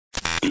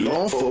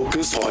Law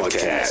Focus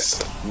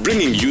Podcast,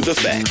 bringing you the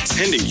facts,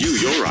 handing you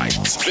your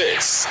rights.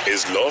 This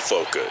is Law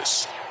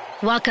Focus.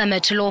 Welcome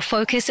to Law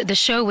Focus, the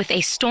show with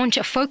a staunch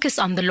focus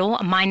on the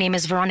law. My name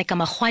is Veronica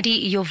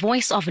Mahwadi, your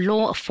voice of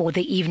law for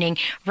the evening,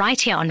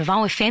 right here on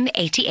VOW FM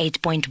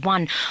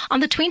 88.1. On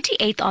the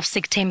 28th of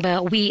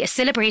September, we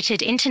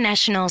celebrated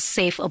International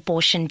Safe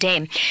Abortion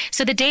Day.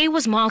 So the day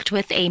was marked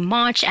with a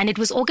march, and it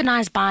was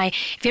organized by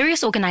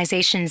various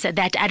organizations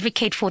that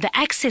advocate for the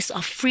access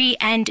of free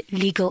and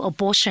legal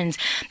abortions.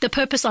 The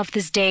purpose of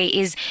this day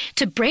is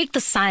to break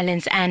the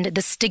silence and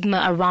the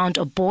stigma around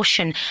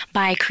abortion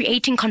by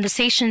creating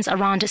conversations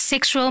around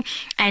sexual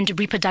and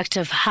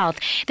reproductive health.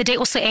 The day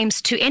also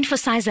aims to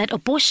emphasize that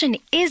abortion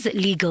is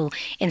legal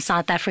in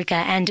South Africa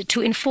and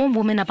to inform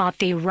women about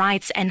their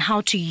rights and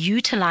how to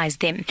utilize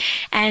them.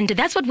 And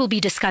that's what we'll be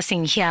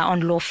discussing here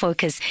on Law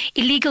Focus: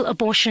 illegal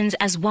abortions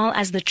as well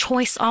as the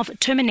Choice of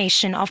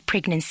Termination of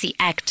Pregnancy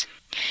Act.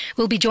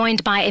 We'll be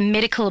joined by a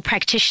medical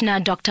practitioner,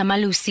 Dr.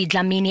 Malusi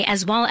Dlamini,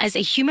 as well as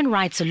a human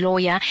rights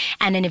lawyer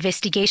and an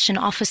investigation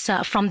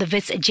officer from the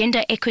WITS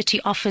Gender Equity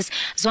Office,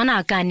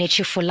 Zonaka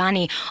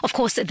Nechifulani. Of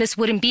course, this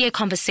wouldn't be a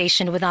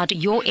conversation without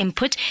your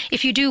input.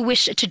 If you do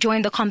wish to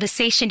join the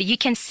conversation, you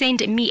can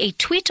send me a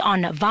tweet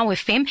on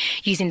VOWFM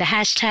using the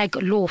hashtag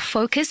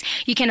LawFocus.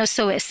 You can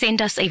also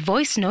send us a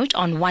voice note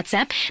on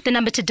WhatsApp. The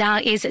number to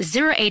dial is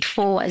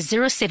 084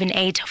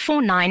 078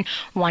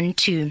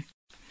 4912.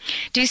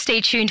 Do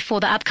stay tuned for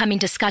the upcoming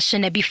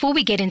discussion. Before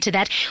we get into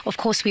that, of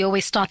course, we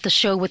always start the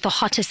show with the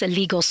hottest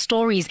legal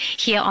stories.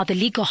 Here are the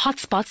legal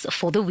hotspots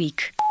for the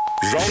week.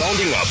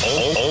 Rounding up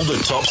all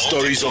the top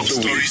stories of the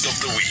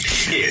week.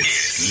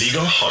 It's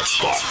Legal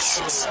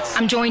Hotspots.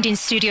 I'm joined in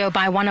studio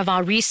by one of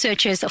our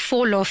researchers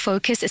for Law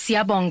Focus,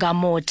 Siyabonga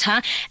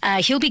Mota.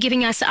 He'll be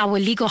giving us our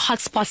legal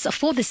hotspots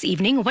for this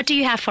evening. What do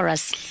you have for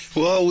us?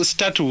 Well, we'll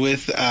start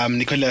with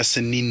Nicholas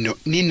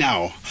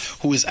Ninau,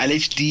 who is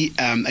allegedly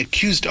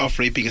accused of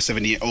raping a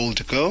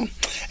 7-year-old girl.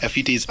 A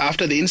few days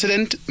after the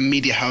incident,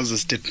 media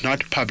houses did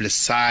not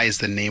publicize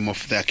the name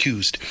of the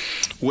accused,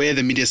 where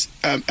the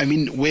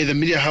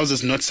media houses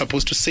not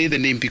supposed to say the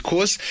name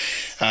because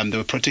they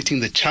were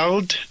protecting the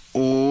child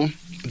or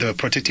they were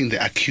protecting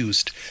the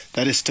accused.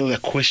 That is still a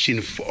question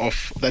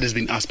that has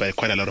been asked by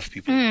quite a lot of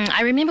people. I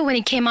remember when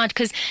it came out,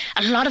 because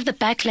a lot of the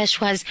backlash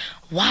was,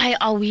 why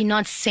are we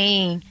not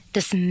saying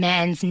this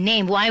man's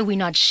name? Why are we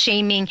not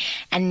shaming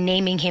and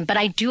naming him? But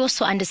I do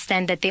also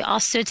understand that there are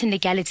certain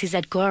legalities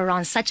that go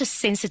around such a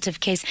sensitive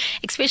case,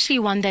 especially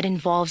one that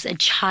involves a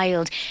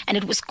child, and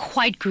it was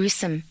quite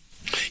gruesome.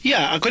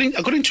 Yeah,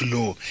 according to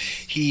law,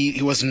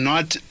 he was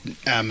not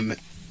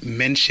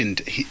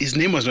mentioned. His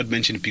name was not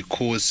mentioned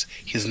because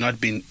he was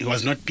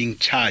not being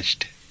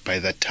charged by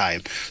that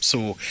time.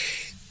 So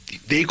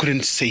they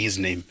couldn't say his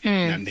name,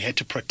 and they had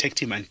to protect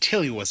him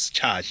until he was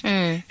charged,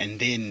 and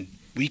then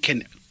we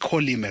can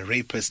call him a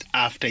rapist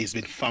after he's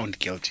been found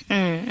guilty.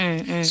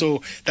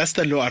 So that's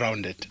the law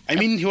around it. I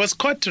mean, he was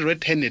caught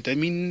red-handed. I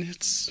mean,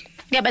 it's...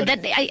 Yeah, but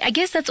I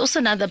guess that's also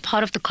another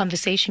part of the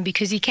conversation,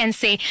 because you can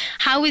say,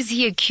 how is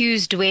he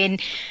accused when,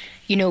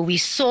 we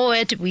saw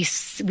it, we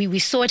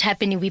saw it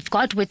happening. We've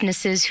got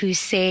witnesses who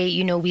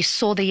say, we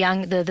saw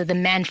the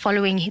man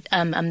following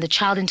the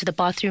child into the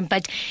bathroom.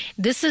 But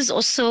this is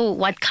also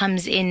what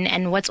comes in,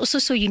 and what's also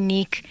so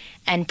unique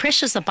and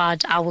precious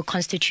about our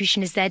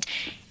constitution is that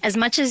as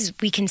much as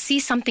we can see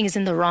something is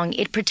in the wrong,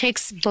 it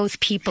protects both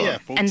people,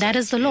 and that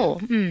is the law.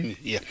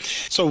 Yeah.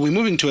 So we're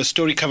moving to a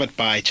story covered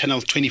by Channel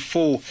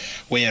 24,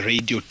 where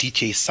radio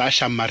DJ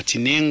Sasha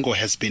Martinengo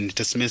has been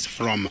dismissed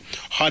from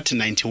Hot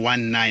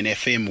 91.9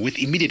 FM with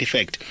immediate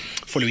effect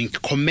following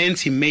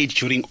comments he made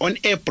during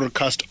on-air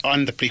broadcast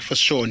on The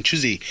Breakfast Show on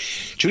Tuesday.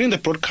 During the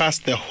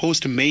broadcast, the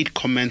host made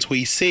comments where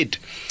he said,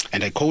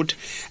 and I quote,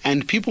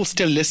 "And people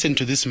still listen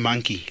to this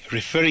monkey,"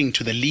 referring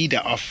to the leader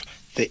of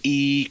the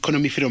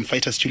Economy Freedom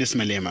Fighters, Julius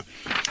Malema.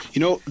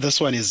 This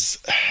one is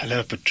a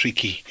little bit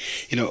tricky.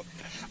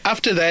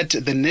 After that,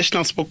 the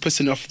national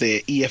spokesperson of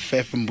the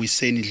EFF,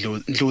 Mbuyiseni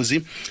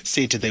Ndlozi,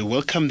 said they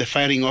welcome the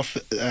firing of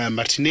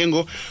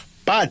Martinengo,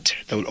 but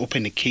they will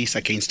open a case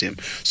against him.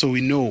 So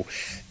we know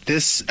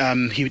this,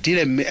 he did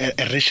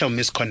a racial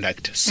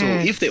misconduct. So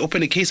if they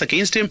open a case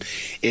against him,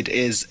 it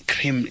is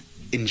crime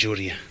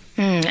injuria.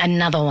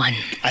 Another one.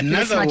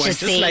 Let's not just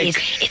say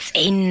it's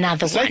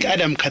another one. It's like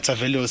Adam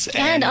Katsavelos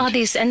and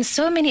others, and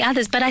so many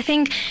others. But I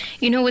think,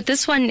 with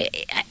this one,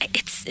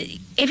 it's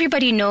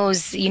everybody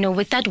knows,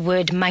 with that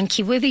word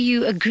monkey, whether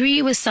you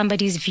agree with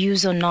somebody's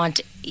views or not,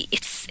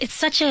 it's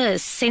such a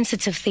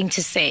sensitive thing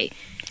to say.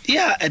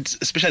 Yeah,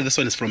 especially this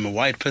one is from a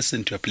white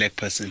person to a black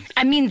person.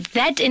 I mean,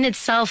 that in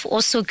itself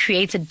also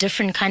creates a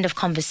different kind of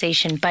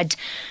conversation. But,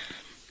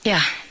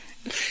 yeah.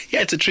 Yeah,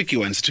 it's a tricky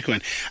one.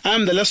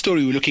 The last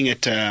story, we're looking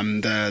at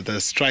the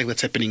strike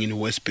that's happening in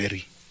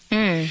Westbury.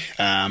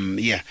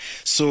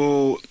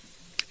 So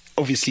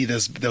obviously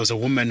there was a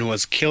woman who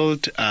was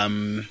killed.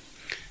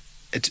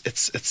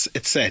 It's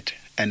sad,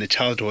 and the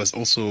child was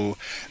also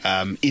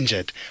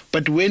injured.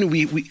 But when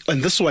we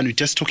on this one, we're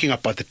just talking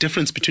about the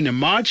difference between a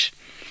march,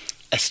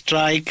 a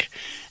strike,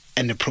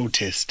 and a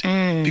protest,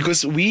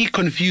 because we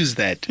confuse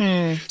that.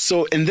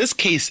 So in this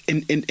case,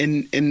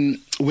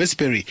 in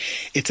Westbury,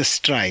 it's a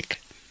strike.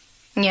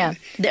 Yeah,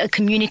 a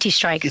community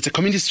strike. It's a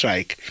community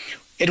strike.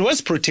 It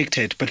was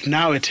protected, but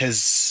now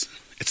it's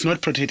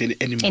not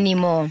protected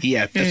anymore.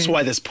 Yeah, that's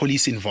why there's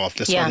police involved.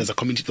 That's why there was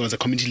a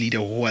community leader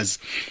who was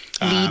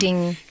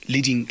leading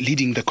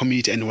the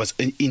community and was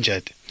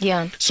injured.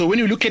 Yeah. So when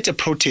you look at a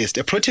protest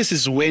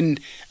is when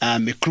a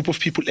group of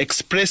people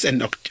express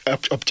an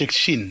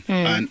objection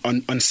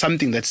on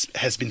something that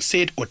has been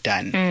said or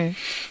done.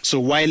 So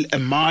while a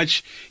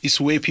march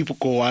is where people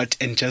go out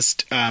and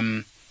just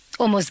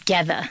almost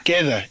gather,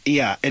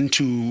 and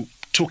to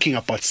talking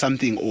about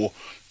something or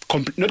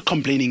not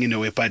complaining in a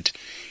way, but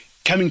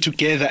coming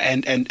together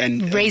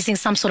and raising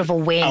some sort of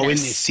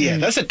awareness.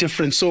 That's a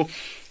difference. So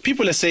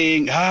people are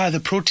saying,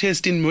 the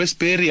protest in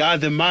Westbury,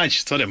 the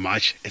march. It's not a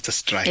march, it's a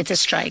strike. It's a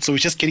strike. So we're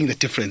just getting the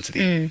difference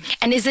there.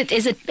 And is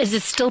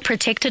it still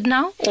protected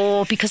now?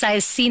 Or because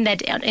I've seen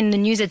that in the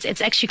news,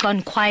 it's actually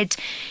gone quite,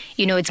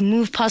 it's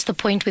moved past the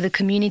point where the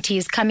community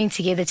is coming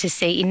together to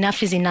say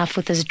enough is enough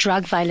with this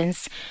drug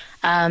violence.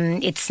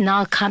 It's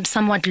now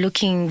somewhat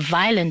looking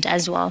violent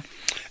as well.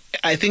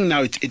 I think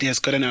now it has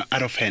gotten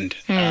out of hand.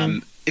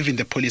 Even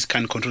the police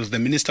can't control. The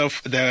minister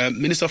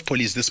of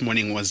police this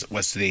morning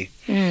was there.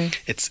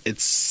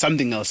 It's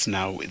something else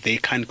now. They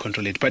can't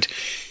control it. But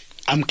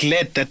I'm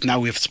glad that now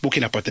we've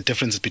spoken about the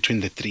differences between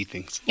the three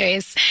things.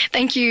 Yes.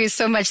 Thank you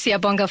so much,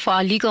 Siyabonga, for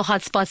our legal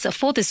hotspots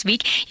for this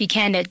week.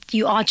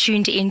 You are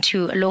tuned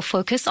into Law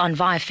Focus on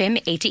VOW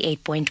FM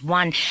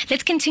 88.1.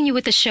 Let's continue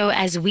with the show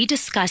as we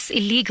discuss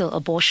illegal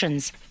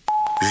abortions.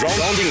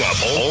 Rounding up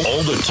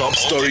all the top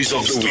stories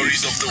of the week.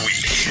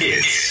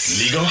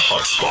 It's Legal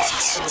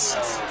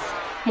Hotspots.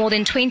 More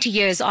than 20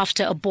 years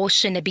after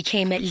abortion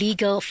became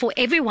legal for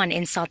everyone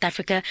in South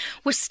Africa,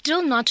 we're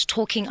still not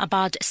talking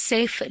about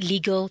safe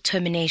legal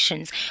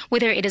terminations,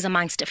 whether it is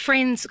amongst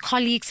friends,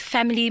 colleagues,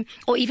 family,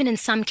 or even in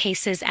some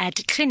cases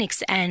at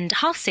clinics and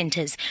health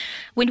centers.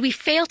 When we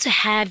fail to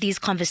have these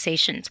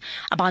conversations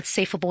about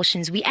safe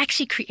abortions, we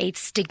actually create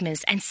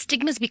stigmas, and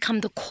stigmas become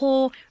the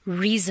core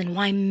reason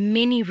why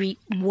many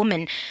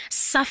women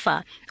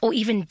suffer or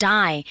even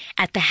die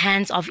at the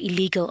hands of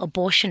illegal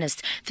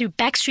abortionists through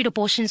backstreet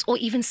abortions or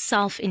even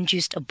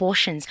self-induced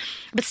abortions.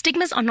 But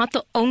stigmas are not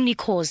the only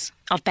cause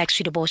of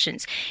backstreet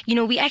abortions.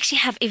 We actually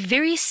have a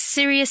very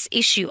serious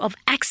issue of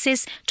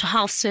access to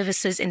health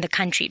services in the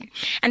country.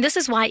 And this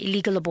is why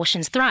illegal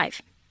abortions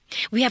thrive.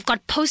 We have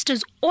got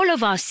posters all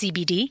over our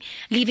CBD,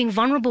 leaving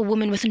vulnerable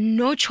women with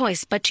no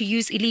choice but to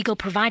use illegal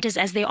providers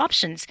as their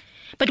options.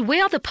 But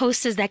where are the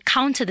posters that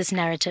counter this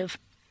narrative?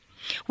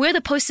 Where are the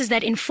posters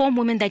that inform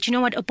women that,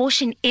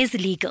 abortion is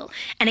legal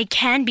and it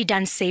can be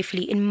done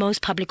safely in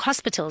most public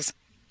hospitals?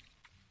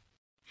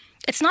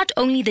 It's not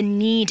only the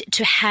need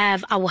to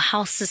have our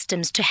health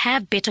systems to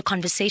have better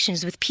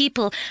conversations with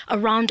people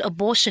around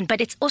abortion, but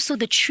it's also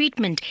the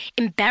treatment,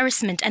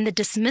 embarrassment, and the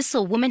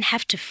dismissal women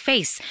have to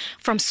face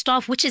from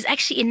staff, which is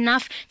actually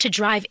enough to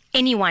drive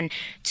anyone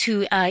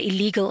to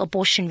illegal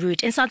abortion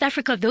route. In South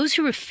Africa, those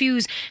who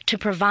refuse to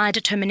provide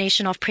a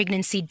termination of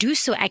pregnancy do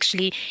so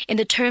actually in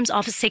the terms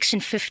of Section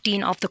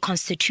 15 of the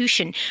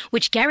Constitution,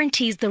 which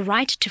guarantees the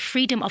right to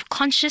freedom of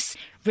conscious,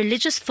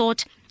 religious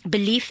thought,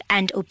 belief,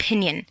 and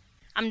opinion.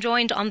 I'm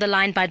joined on the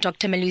line by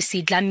Dr.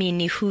 Melusi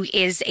Dlamini, who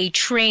is a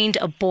trained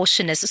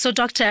abortionist. So,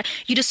 Doctor,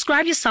 you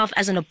describe yourself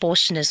as an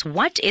abortionist.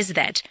 What is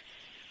that?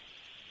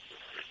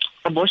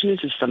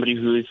 Abortionist is somebody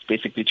who is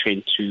basically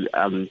trained to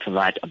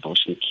provide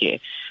abortion care.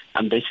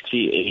 I'm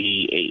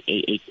basically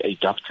a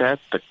doctor,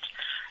 but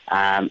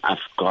I've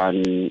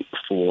gone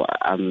for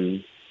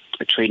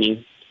a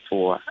training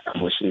for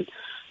abortion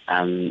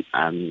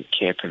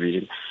care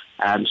provision.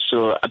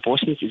 So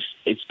abortionist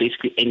it's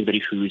basically anybody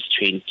who is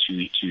trained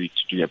to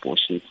do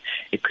abortions.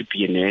 It could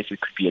be a nurse,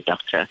 it could be a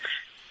doctor.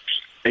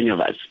 Any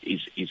of us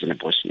is an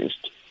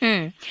abortionist.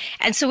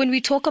 And so when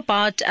we talk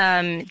about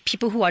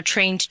people who are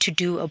trained to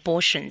do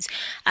abortions,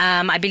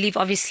 I believe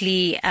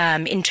obviously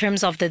in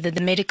terms of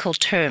the medical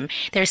term,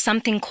 there's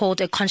something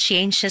called a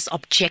conscientious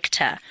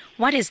objector.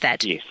 What is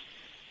that? Yes.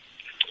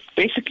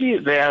 Basically,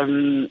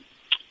 the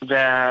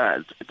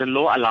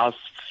law allows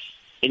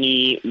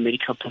any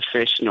medical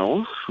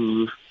professional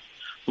who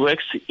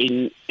works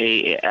in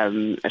a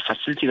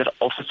facility that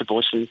offers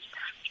abortions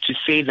to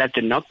say that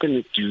they're not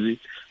going to do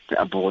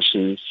the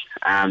abortions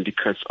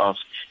because of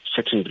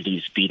certain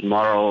beliefs, be it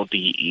moral,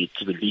 be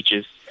it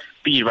religious,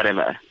 be it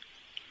whatever.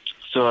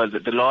 So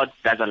the law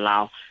does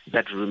allow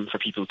that room for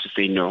people to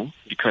say no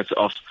because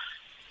of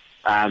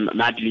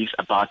my beliefs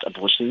about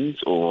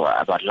abortions or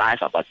about life,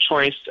 about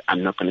choice.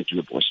 I'm not going to do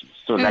abortions.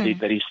 So that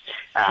is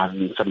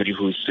somebody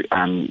who's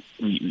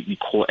we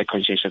call a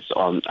conscientious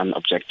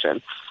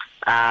objector.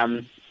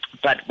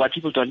 But what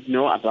people don't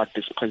know about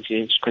this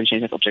conscientious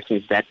objection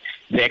is that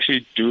they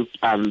actually do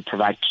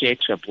provide care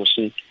to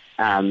abortion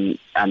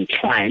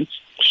clients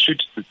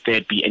should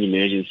there be an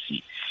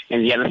emergency.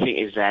 And the other thing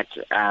is that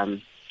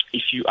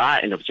if you are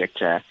an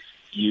objector,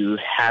 you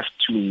have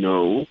to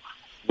know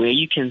where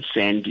you can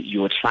send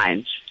your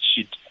clients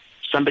should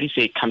somebody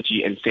say come to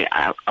you and say,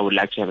 I would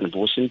like to have an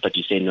abortion, but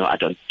you say, no, I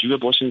don't do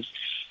abortions,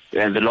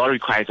 then the law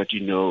requires that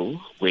you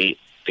know where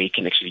they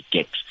can actually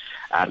get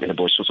an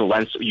abortion. So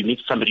once you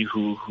meet somebody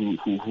who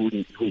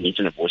needs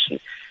an abortion,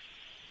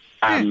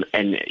 and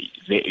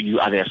you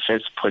are their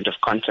first point of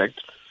contact,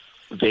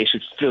 they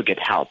should still get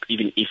help,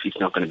 even if it's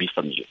not going to be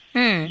from you.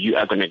 You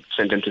are going to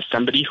send them to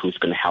somebody who's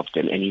going to help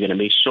them, and you're going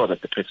to make sure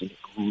that the person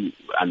who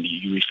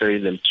you refer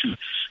them to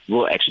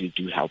will actually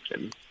do help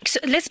them. So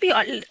let's be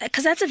honest,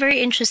 because that's a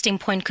very interesting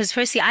point. Because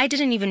firstly, I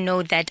didn't even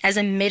know that as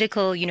a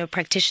medical,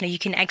 practitioner, you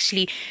can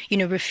actually,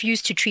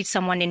 refuse to treat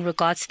someone in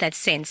regards to that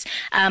sense.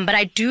 But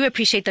I do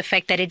appreciate the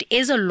fact that it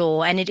is a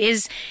law and it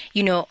is,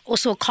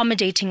 also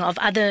accommodating of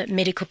other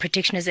medical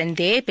practitioners and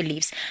their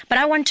beliefs. But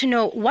I want to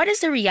know, what is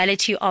the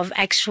reality of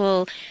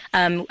actual,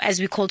 as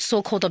we call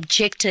so-called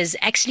objectors,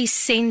 actually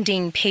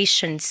sending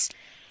patients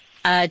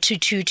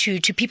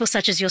to people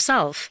such as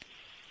yourself?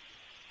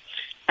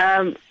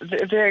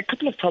 There are a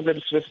couple of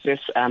problems with this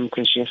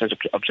conscientious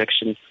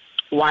objection.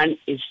 One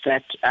is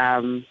that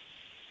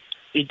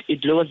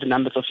it lowers the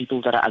numbers of people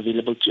that are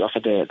available to offer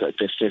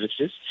the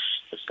services.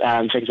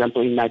 For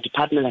example, in my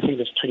department, I think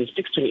there's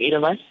 26, 28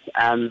 of us,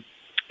 and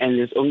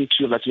there's only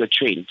 2 of us who are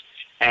trained.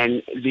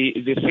 And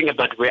the thing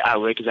about where I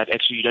work is that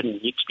actually you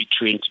don't need to be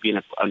trained to be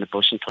an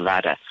abortion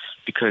provider,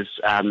 because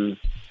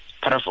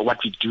part of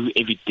what we do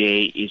every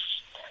day is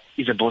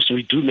abortion.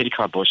 We do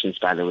medical abortions,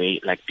 by the way,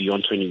 like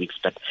beyond 20 weeks,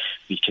 but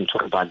we can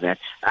talk about that.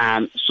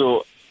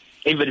 So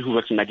everybody who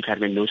works in my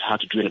department knows how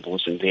to do an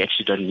abortion. They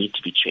actually don't need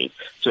to be trained.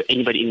 So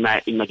anybody in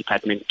my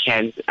department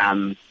can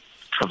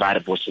provide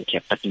abortion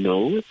care, but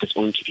no, there's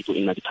only 2 people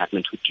in my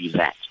department who do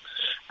that.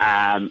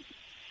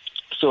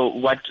 So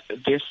what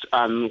this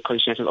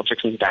conscientious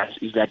objection does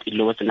is that it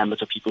lowers the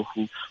numbers of people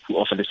who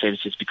offer the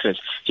services, because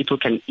people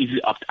can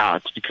easily opt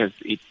out, because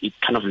it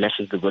kind of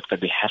lessens the work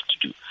that they have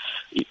to do.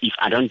 If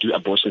I don't do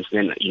abortions,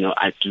 then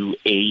I do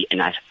A,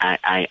 and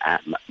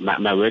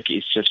my work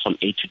is just from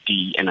A to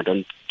D, and I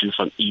don't do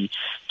from E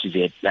to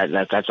Z.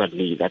 That's not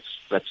me. That's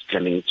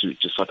coming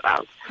to sort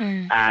out.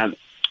 And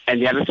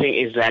the other thing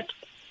is that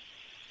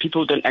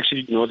people don't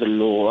actually know the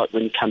law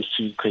when it comes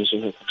to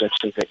conscientious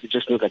objections. They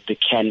just know that they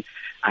can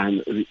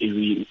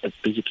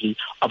basically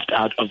opt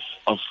out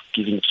of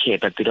giving care,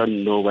 but they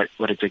don't know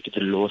what exactly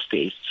the law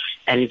says.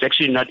 And it's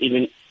actually not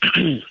even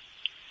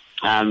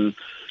like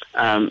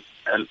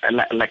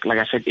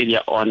I said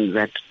earlier on,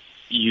 that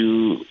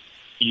you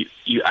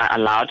are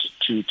allowed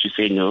to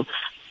say no,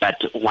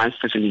 but once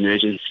there's an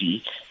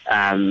emergency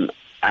of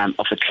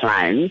a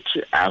client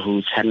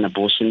who's had an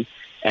abortion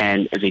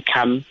and they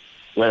come,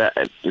 whether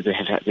they've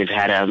had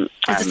is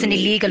this an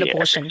illegal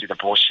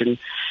abortion,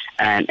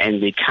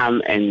 and they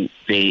come and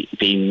they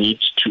need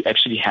to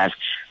actually have,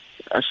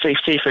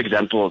 say for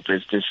example,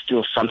 there's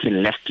still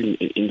something left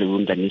in the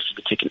room that needs to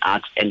be taken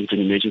out, and it's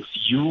an emergency.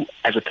 You,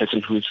 as a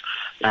person who's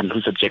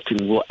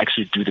objecting, will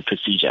actually do the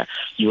procedure.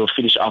 You will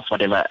finish off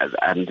whatever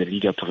the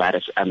legal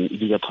providers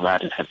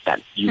have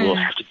done. You will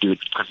have to do it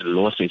because the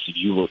law says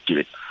you will do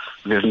it.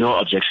 There's no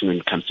objection when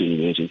it comes to an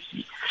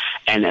emergency.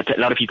 And a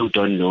lot of people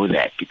don't know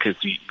that, because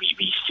we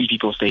see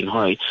people saying,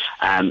 "Hey,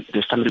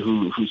 there's somebody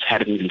who's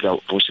had an illegal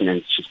abortion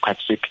and she's quite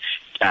sick.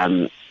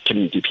 Can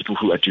the people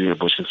who are doing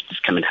abortions please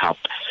come and help?"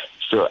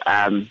 So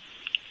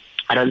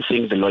I don't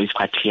think the law is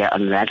quite clear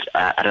on that.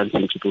 I don't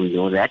think people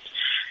know that.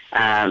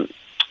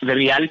 The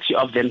reality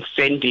of them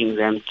sending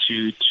them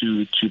to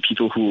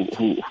people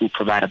who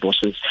provide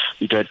abortions,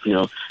 we don't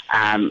know.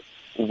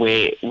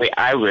 Where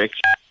I work,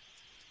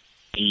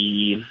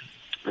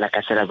 like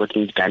I said, I work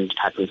in the gynae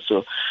department,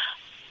 so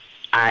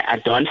I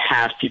don't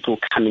have people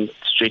coming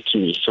straight to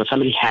me. So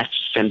somebody has to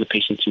send the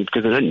patient to me,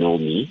 because they don't know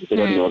me. They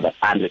don't know that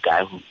I'm the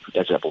guy who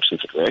does the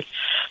abortions at work.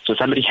 So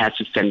somebody has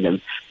to send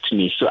them to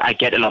me. So I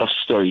get a lot of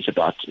stories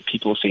about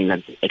people saying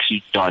that they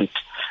actually don't,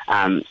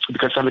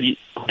 because somebody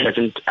who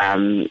doesn't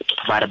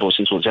provide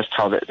abortions will just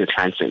tell the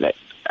client, say that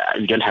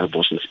we don't have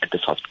abortions at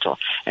this hospital,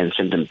 and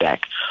send them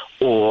back.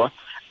 Or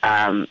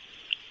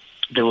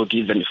they will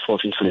give them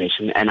false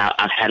information, and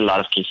I've had a lot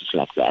of cases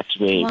like that,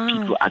 where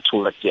people are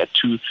told that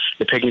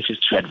the pregnancy is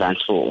too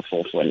advanced for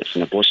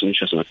an abortion,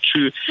 which was not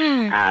true.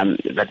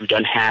 That we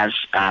don't have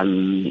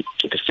the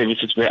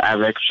services where I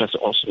work, which was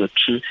also not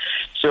true.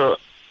 So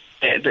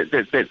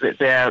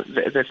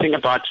the thing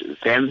about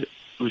them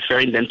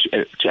referring them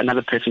to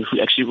another person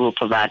who actually will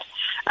provide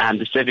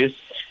the service,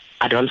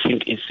 I don't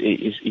think is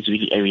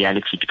really a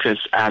reality, because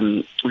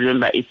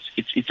remember,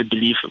 it's a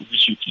belief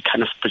which you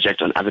kind of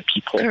project on other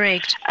people.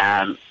 Correct.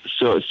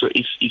 So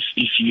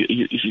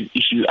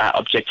if you are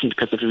objecting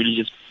because of a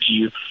religious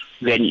view,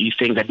 then you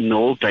think that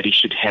nobody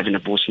should have an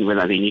abortion,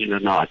 whether they need it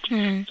or not.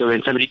 So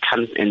when somebody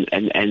comes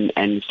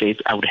and says,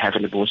 "I would have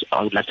an abortion,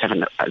 I would like to have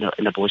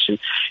an abortion,"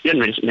 you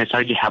don't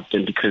necessarily help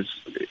them, because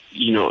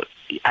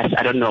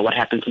I don't know what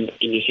happens in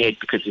your head,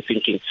 because you're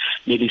thinking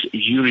maybe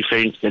you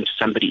referring to them to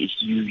somebody is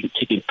you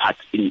taking part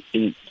in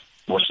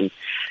abortion.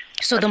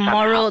 So the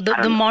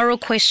moral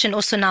question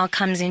also now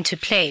comes into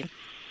play.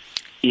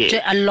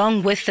 Yes.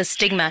 Along with the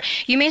stigma.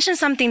 You mentioned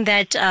something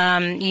that,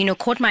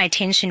 caught my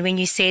attention when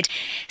you said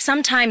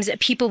sometimes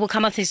people will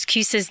come up with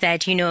excuses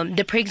that,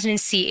 the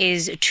pregnancy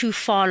is too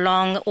far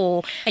along,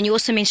 and you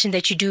also mentioned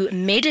that you do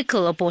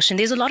medical abortion.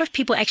 There's a lot of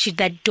people actually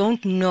that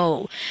don't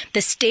know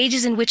the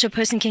stages in which a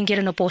person can get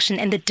an abortion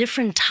and the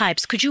different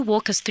types. Could you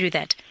walk us through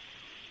that?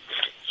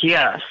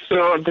 Yeah,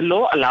 so the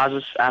law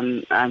allows us,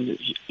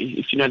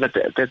 if you know that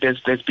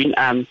there's been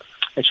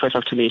a choice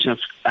of termination of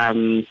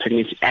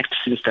pregnancy act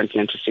since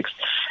 1996.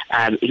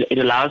 It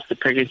allows the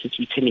pregnancy to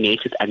be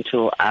terminated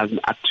until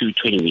up to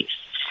 20 weeks.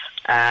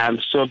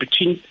 So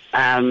between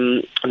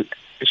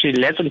actually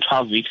less than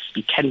 12 weeks,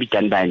 it can be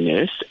done by a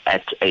nurse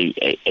at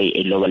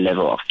a lower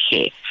level of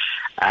care.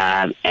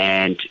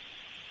 And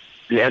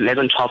less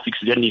than 12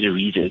 weeks, you don't need a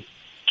reason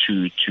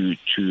to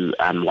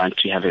want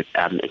to have a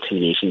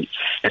termination.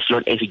 As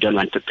long as you don't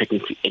want the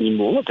pregnancy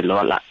anymore, the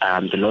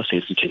law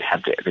says you can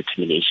have the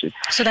termination.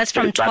 So that's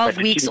from 12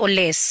 weeks or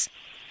less?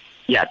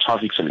 Yeah,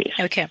 12 weeks or less.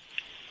 Okay.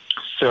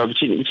 So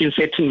between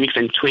 13 weeks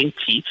and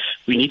 20,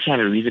 we need to have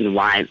a reason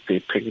why the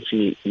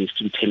pregnancy needs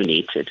to be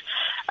terminated.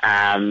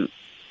 Where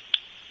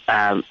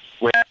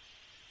we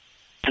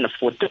can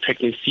afford the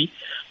pregnancy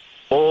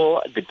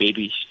or the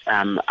baby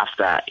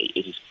after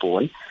it is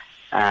born.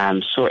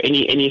 So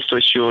any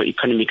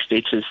socio-economic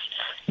status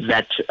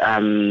that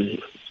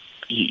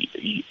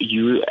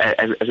you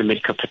as a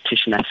medical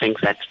practitioner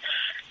think that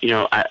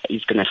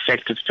is going to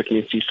affect this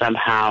pregnancy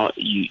somehow,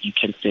 you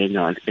can say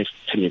no, let's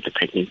terminate the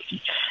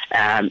pregnancy.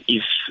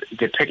 If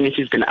the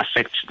pregnancy is going to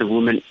affect the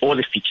woman or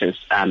the fetus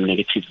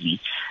negatively,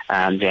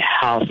 their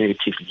health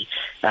negatively,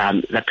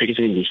 that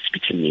pregnancy needs to be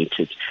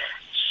terminated.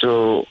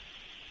 So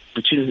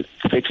between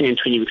 13 and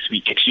 20 weeks,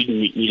 we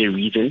actually need a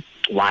reason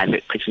why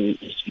the pregnancy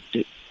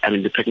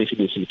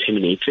needs to be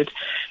terminated,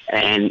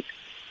 and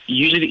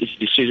usually it's a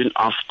decision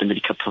of the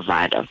medical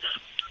provider.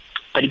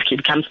 But it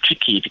becomes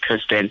tricky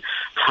because then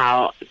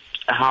how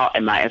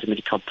am I as a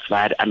medical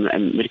provider, I'm a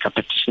medical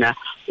practitioner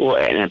or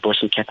an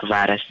abortion care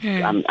provider,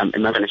 am I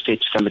going to say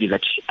to somebody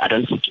that I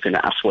don't think you're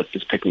going to afford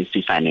this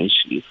pregnancy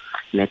financially,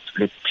 let's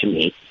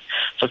terminate.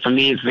 So for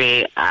me,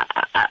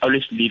 I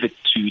always leave it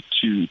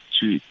to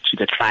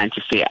the client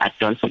to say, I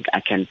don't think I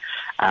can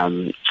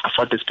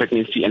afford this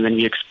pregnancy, and then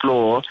we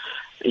explore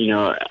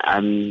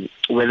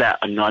whether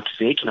or not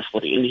they can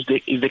afford it. And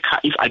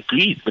if I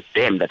agree with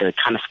them that they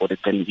can't afford it,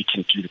 then we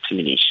can do the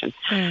termination.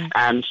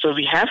 So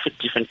we have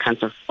different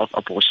kinds of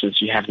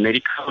abortions. You have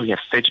medical, you have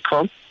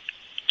surgical,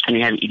 and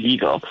you have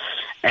illegal.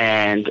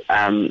 And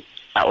I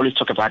always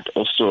talk about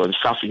also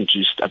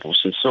self-induced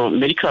abortion. So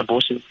medical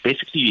abortion,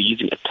 basically you're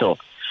using a pill,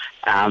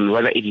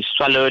 whether it is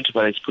swallowed,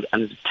 whether it's put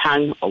under the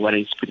tongue, or whether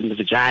it's put in the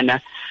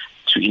vagina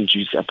to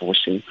induce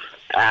abortion.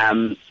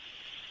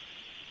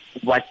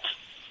 What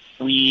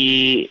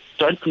we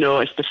don't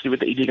know, especially with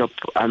the illegal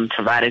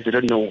providers, they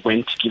don't know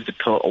when to give the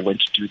pill or when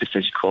to do the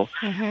surgical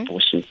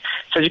abortion.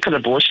 Surgical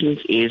abortion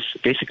is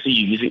basically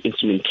you using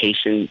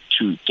instrumentation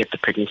to get the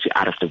pregnancy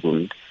out of the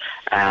womb.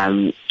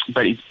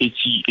 But it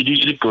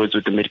usually goes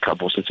with the medical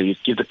abortion. So you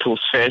give the pills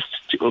first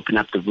to open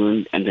up the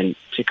womb and then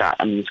strip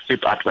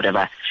out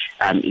whatever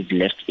is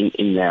left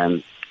in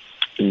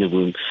the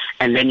womb.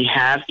 And then you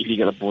have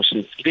illegal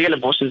abortions. Illegal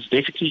abortions,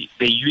 basically,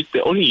 they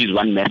only use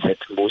one method,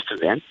 most of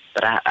them,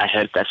 but I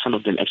heard that some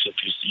of them actually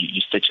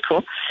use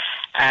surgical.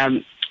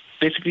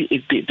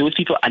 Basically, those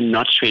people are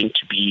not trained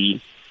to be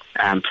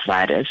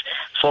providers.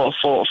 For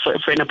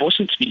an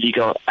abortion to be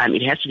legal,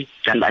 it has to be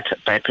done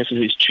by a person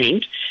who is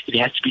trained. It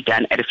has to be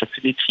done at a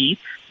facility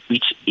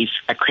which is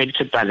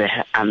accredited by the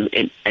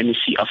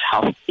Ministry of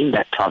Health in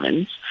that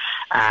province.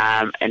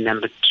 And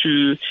number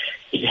two,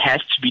 it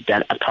has to be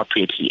done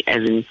appropriately,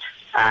 as in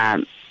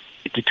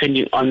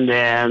depending on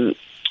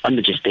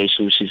the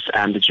gestation, which is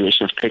the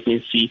duration of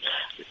pregnancy.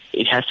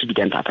 It has to be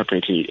done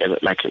appropriately.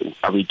 Like,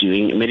 are we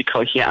doing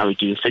medical here? Are we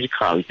doing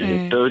surgical? Are we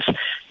doing both?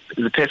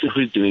 The person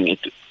who's doing it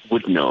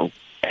would know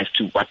as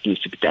to what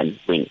needs to be done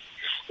when.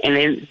 And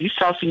then these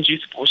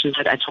self-induced abortions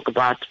that I talk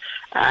about,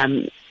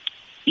 I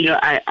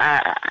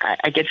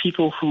get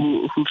people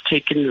who've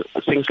taken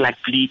things like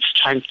bleach,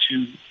 trying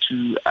to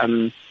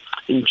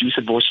induce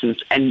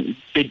abortions, and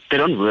they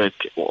don't work.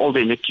 All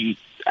they make you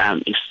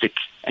is sick,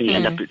 and you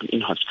end up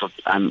in hospital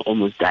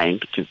almost dying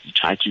because you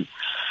try to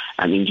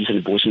induce an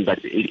abortion, but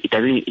it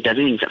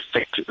doesn't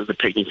affect the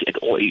pregnancy at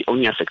all. It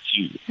only affects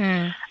you.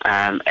 And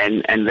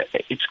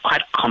it's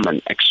quite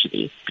common,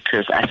 actually,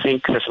 because I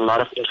think there's a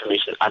lot of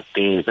information out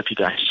there that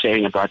people are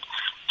sharing about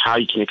how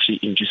you can actually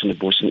induce an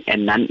abortion,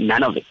 and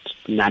none of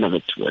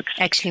it works.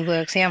 Actually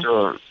works, yeah.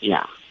 So,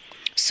 yeah.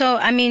 So,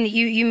 I mean,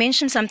 you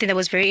mentioned something that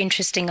was very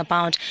interesting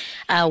about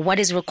what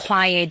is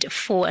required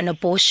for an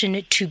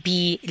abortion to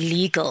be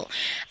legal.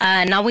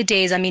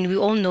 Nowadays, I mean, we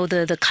all know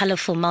the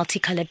colorful,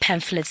 multicolored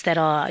pamphlets that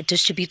are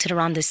distributed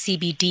around the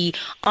CBD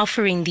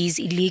offering these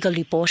illegal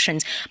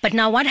abortions. But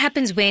now what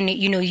happens when,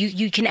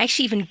 you can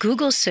actually even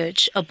Google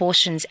search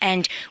abortions,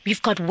 and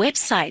we've got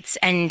websites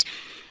and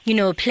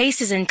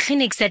places and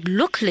clinics that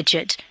look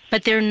legit,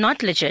 but they're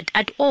not legit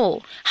at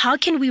all. How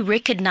can we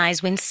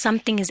recognize when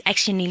something is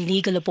actually an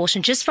illegal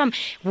abortion just from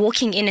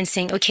walking in and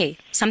saying, okay,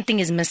 something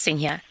is missing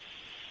here?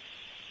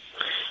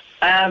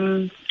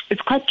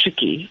 It's quite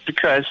tricky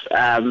because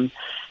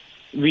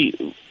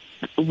we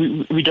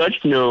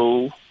don't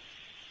know.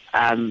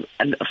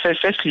 And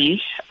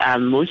firstly,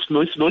 most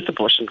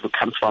abortions will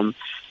come from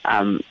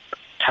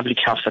public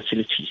health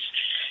facilities,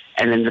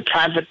 and then the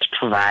private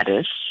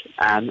providers.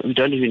 We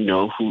don't even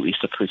know who is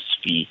supposed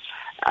to be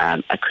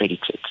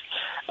accredited.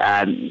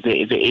 There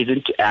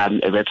isn't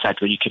a website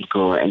where you can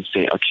go and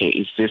say, okay,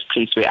 is this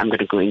place where I'm going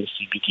to go in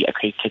CBD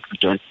accredited? We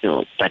don't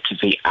know, but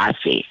they are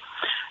there.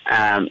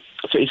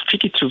 So it's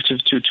tricky to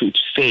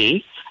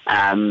say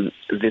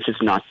this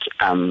is not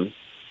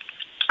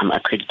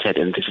accredited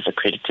and this is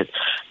accredited.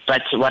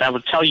 But what I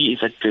would tell you is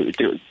that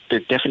they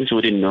definitely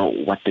wouldn't know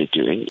what they're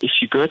doing.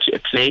 If you go to a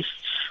place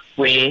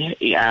where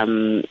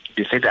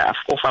they say they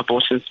offer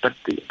abortions, but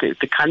they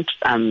can't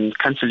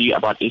counsel you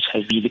about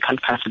HIV, they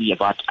can't counsel you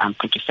about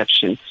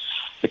contraception,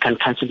 they can't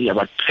counsel you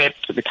about PrEP,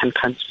 they can't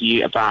counsel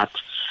you about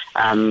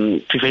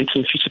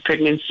preventing future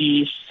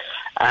pregnancies,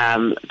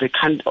 they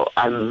can't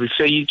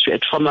refer you to a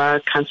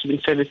trauma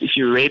counseling service if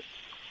you rape,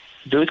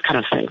 those kind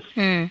of things.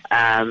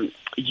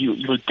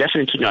 You will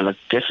definitely know that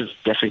this is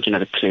definitely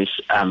not a place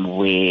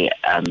where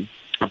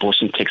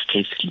abortion takes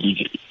place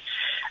legally.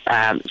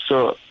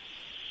 So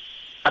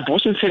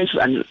abortion services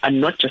are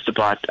not just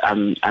about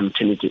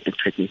maternity and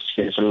pregnancy.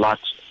 There's a lot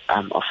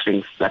of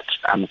things that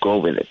go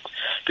with it,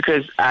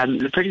 because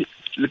the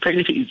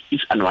pregnancy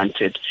is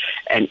unwanted,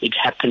 and it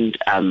happened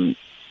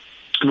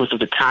most of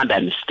the time by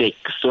mistake.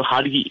 So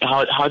how do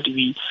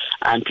we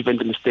prevent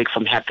the mistake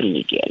from happening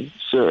again?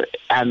 So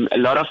a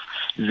lot of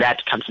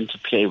that comes into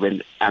play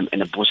when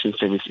an abortion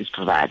service is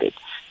provided.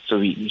 So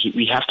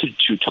we have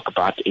to talk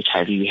about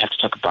HIV. We have to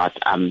talk about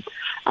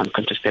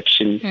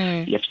contraception.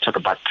 We have to talk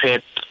about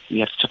PrEP. We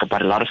have to talk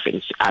about a lot of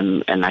things.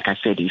 And like I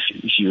said, if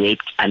you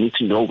raped, I need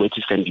to know where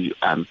to send you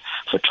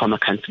for trauma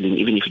counseling.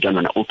 Even if you don't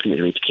want to open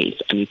a rape case,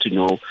 I need to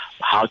know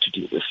how to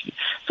deal with you.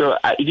 So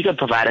illegal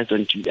providers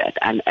don't do that.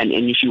 And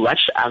if you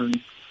watch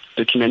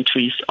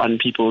documentaries on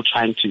people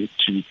trying to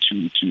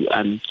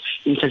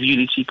interview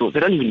these people, they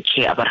don't even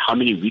care about how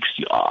many weeks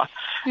you are.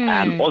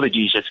 All they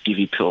do is just give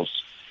you pills.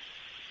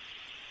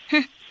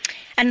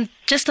 And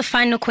just a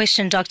final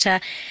question, Doctor.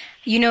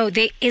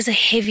 There is a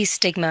heavy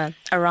stigma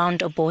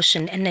around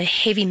abortion and a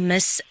heavy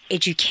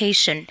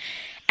miseducation.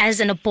 As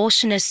an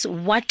abortionist,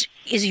 what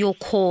is your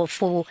call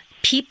for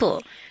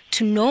people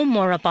to know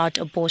more about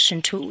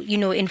abortion, to,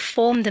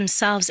 inform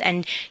themselves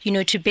and,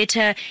 to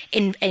better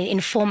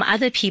inform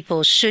other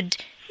people should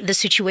the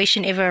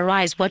situation ever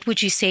arise? What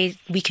would you say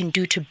we can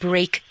do to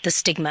break the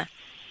stigma?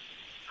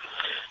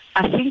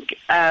 I think,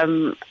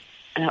 and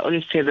I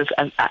always say this,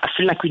 I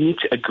feel like we need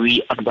to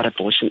agree on what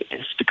abortion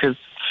is, because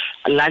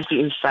largely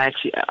in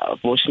society,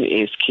 abortion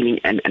is killing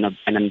an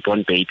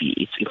unborn baby.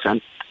 It's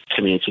not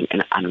terminating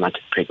an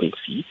unwanted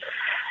pregnancy,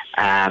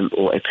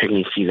 or a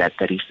pregnancy that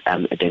is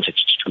a danger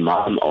to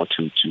mom or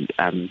to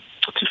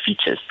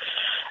fetus.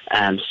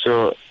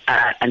 So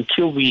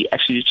until we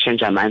actually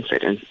change our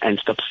mindset and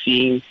stop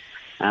seeing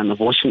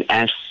abortion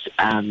as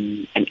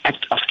an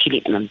act of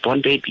killing an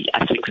unborn baby,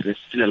 I think there's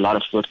still a lot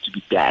of work to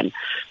be done.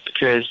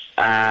 Because,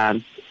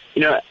 and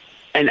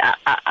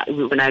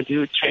when I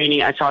do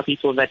training, I tell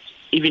people that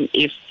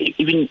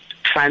even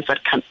clients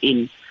that come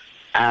in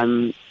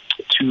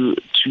to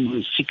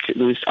seek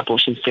those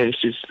abortion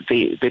services,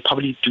 they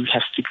probably do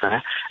have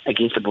stigma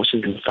against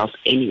abortion themselves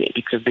anyway,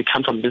 because they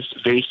come from this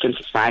very same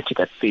society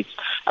that says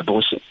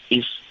abortion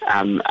is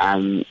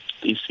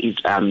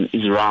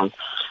wrong.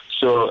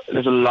 So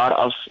there's a lot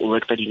of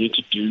work that you need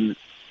to do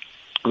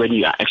when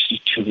you are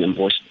actually doing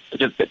abortion.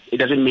 It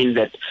doesn't mean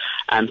that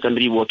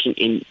somebody walking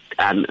in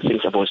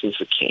thinks abortion is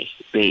okay.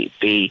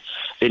 They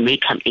may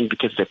come in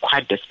because they're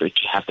quite desperate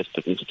to have this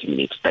pregnancy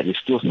terminated, but they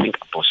still think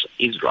abortion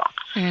is wrong.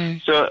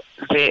 So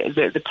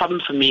the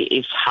problem for me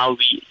is how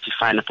we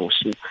define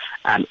abortion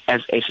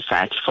as a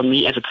society. For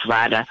me, as a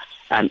provider,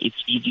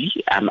 it's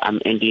easy.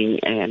 I'm ending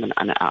an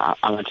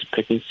unwanted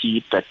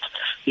pregnancy, but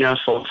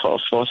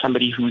for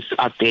somebody who's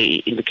out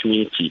there in the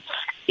community,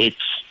 it's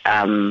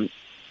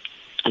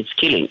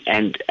killing,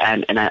 and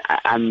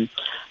I'm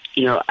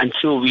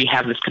until we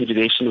have this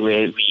conversation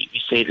where we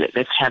say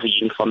let's have a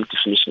uniform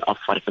definition of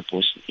what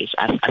abortion is,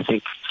 I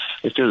think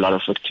there's still a lot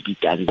of work to be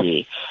done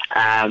there.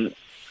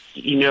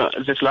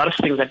 There's a lot of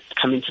things that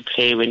come into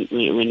play when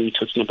we're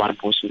talking about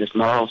abortion. There's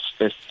morals,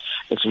 there's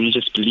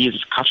religious beliefs,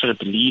 there's cultural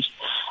beliefs.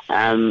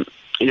 I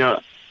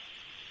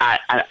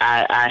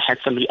had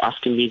somebody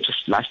asking me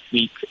just last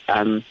week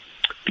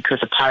because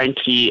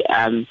apparently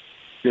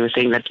they were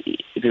saying that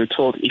they were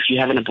told if you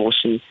have an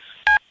abortion,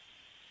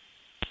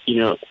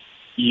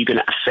 you're going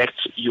to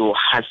affect your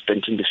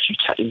husband in the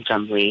future in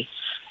some way.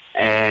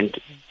 And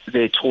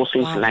they're told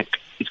things like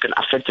it's going to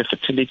affect your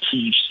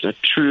fertility, which is not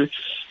true.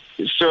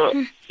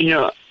 So,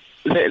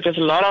 there's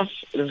a lot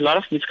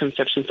of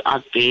misconceptions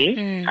out there.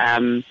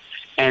 And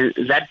and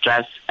that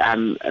drives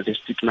the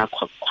stigma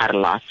quite a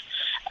lot.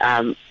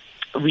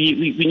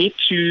 We need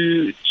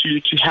to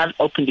have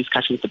open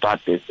discussions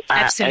about this.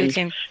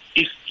 Absolutely. And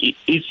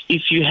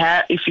if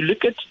you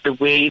look at the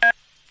way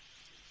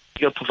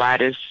your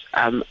providers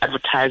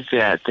advertise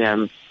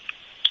their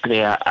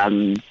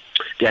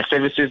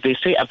services, they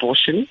say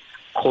abortion,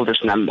 call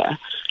this number.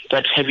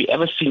 But have you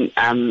ever seen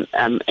an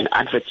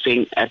advert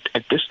saying at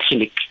this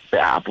clinic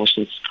there are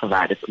abortions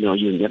provided? No,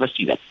 you'll never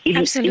see that.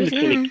 Even in the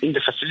clinic, in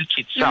the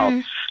facility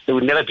itself, there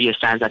will never be a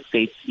sign that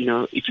says,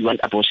 if you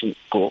want abortion,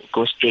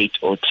 go straight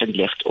or turn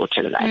left or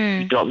turn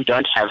right. We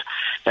don't have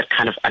that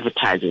kind of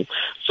advertising.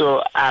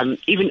 So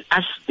even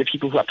us, the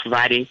people who are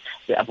providing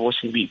the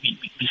abortion, we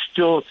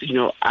still,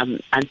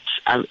 aren't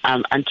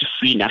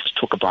free enough to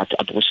talk about the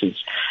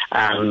abortions.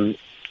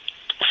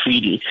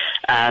 Freely,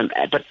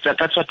 but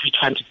that's what we're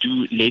trying to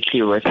do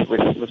lately with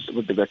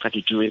the work that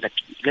we're doing. That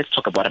let's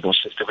talk about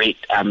abortions the way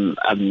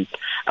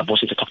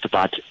abortions are talked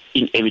about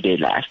in everyday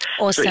life.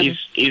 Awesome. So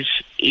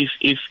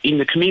if in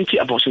the community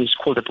abortion is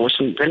called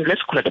abortion, then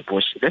let's call it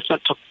abortion. Let's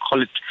not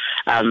call it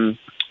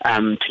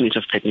teenage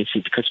of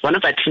pregnancy, because one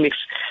of our clinics,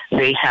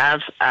 they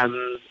have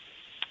the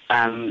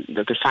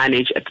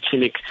signage at the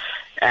clinic,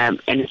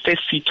 and it says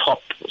CTOP.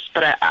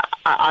 But I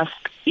ask,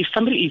 if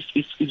somebody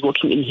is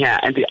walking in here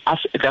and they're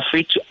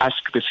afraid to ask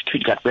the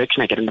security guard, where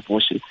can I get an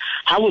abortion?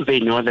 How will they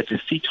know that the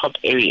CTOP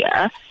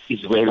area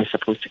is where they're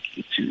supposed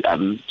to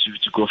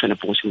go for an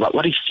abortion?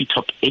 What is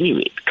CTOP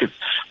anyway? Because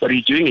what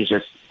you're doing is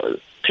just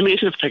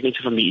termination of pregnancy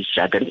for me is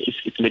jargon.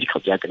 It's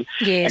medical jargon.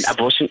 Yes. And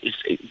abortion is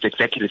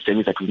exactly the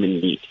same that women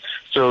need.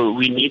 So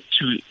we need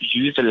to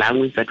use the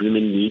language that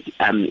women need.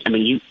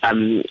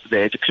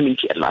 The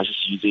community at large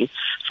is using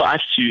for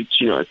us to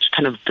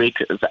kind of break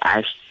the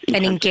ice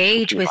and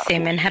engage with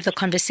them and have the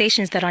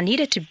conversations that are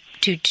needed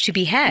to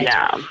be had.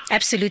 Yeah.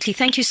 Absolutely.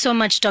 Thank you so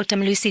much, Dr.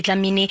 Malusi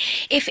Dlamini.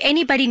 If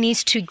anybody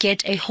needs to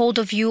get a hold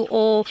of you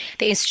or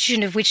the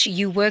institution of which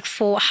you work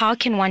for, how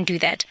can one do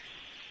that?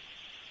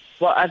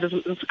 Well, there's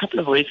a couple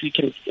of ways you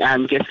can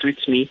get through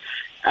to me.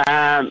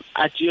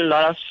 I do a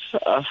lot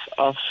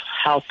of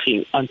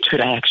helping on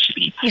Twitter,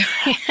 actually.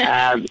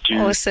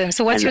 Awesome.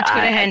 So what's your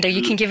Twitter handle?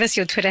 You can give us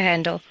your Twitter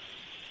handle.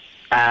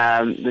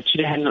 The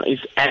Twitter handle is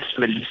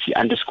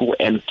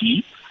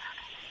 @Malusi_MD.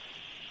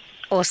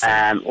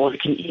 Awesome. Or you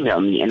can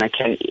email me, and I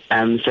can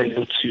send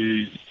them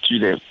to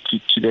the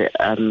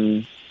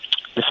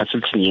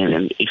facility near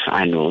them if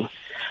I know.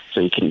 So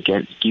you can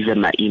give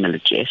them my email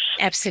address.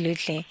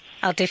 Absolutely.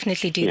 I'll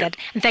definitely do that.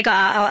 In fact,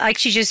 I'll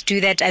actually just do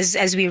that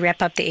as we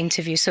wrap up the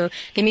interview. So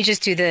let me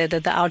just do the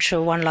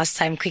outro one last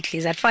time quickly.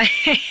 Is that fine?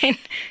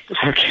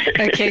 Okay.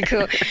 Okay,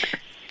 cool.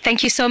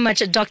 Thank you so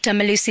much, Dr.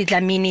 Malusi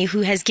Dlamini,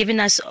 who has given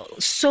us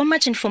so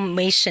much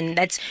information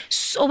that's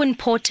so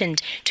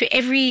important to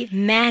every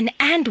man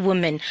and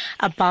woman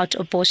about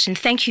abortion.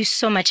 Thank you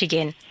so much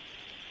again.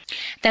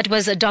 That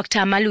was Dr.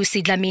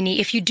 Malusi Dlamini.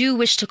 If you do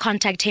wish to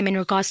contact him in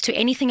regards to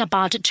anything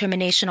about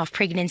termination of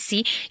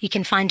pregnancy, you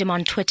can find him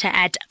on Twitter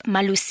at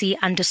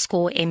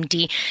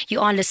Malusi_MD. You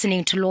are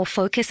listening to Law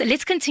Focus.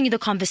 Let's continue the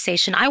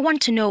conversation. I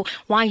want to know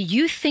why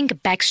you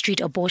think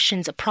backstreet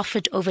abortions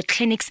profit over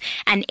clinics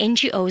and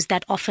NGOs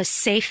that offer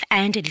safe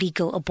and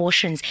legal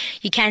abortions.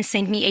 You can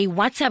send me a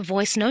WhatsApp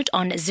voice note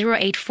on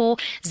 084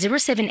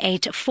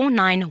 078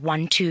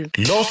 4912.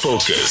 Law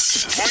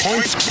Focus.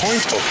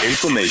 Point of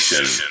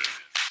information.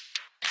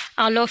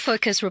 Our Law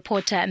Focus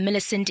reporter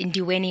Millicent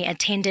Ndiweni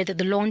attended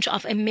the launch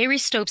of a Mary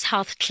Stopes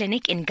Health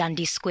Clinic in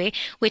Gandhi Square,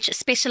 which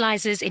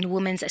specializes in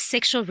women's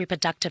sexual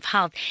reproductive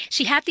health.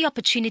 She had the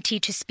opportunity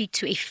to speak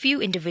to a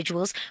few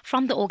individuals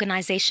from the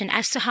organization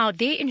as to how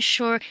they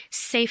ensure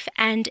safe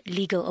and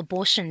legal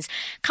abortions.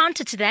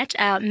 Counter to that,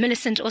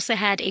 Millicent also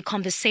had a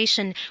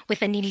conversation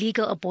with an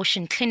illegal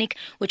abortion clinic,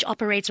 which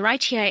operates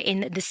right here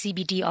in the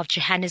CBD of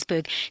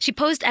Johannesburg. She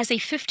posed as a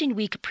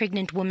 15-week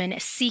pregnant woman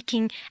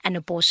seeking an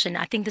abortion.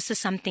 I think this is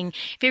something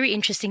very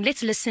interesting.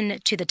 Let's listen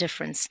to the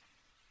difference.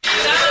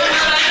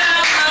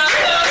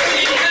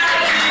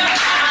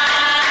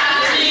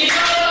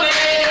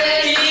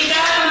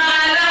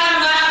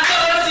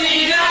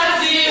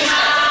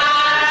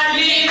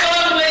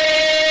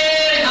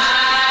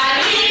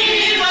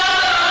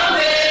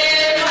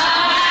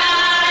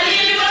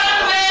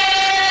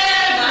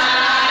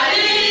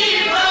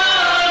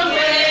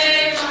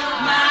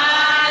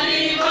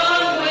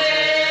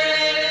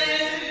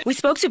 We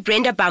spoke to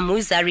Brenda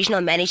Bamuza,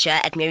 Regional Manager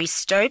at Mary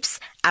Stopes,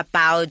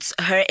 about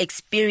her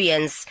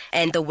experience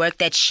and the work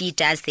that she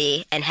does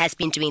there and has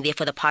been doing there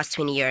for the past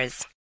 20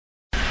 years.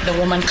 The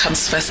woman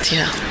comes first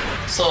here.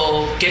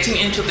 So getting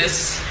into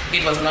this,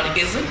 it was not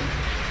easy.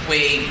 Where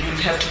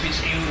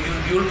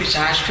you'll be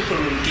judged, people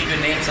will give you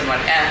names and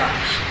whatever,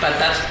 but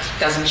that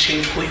doesn't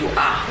change who you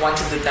are. What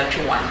is it that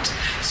you want?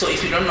 So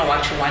if you don't know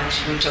what you want,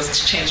 you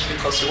just change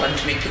because you want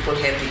to make people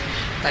happy.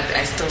 But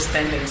I still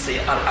stand and say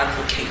I'll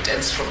advocate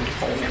and strongly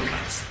for women's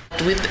rights.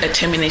 With a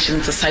termination,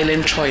 it's a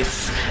silent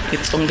choice.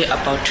 It's only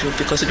about you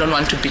because you don't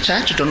want to be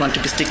judged, you don't want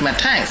to be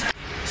stigmatized.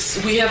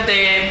 We have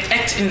the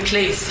act in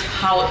place.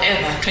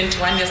 However,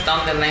 21 years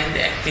down the line,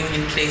 the act being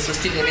in place, we're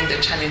still having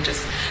the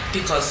challenges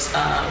because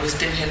we're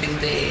still having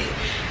the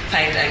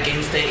fight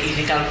against the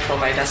illegal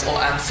providers or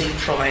unsafe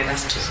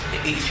providers,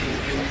 if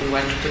you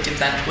want to put it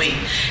that way.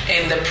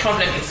 And the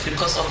problem is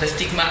because of the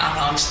stigma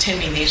around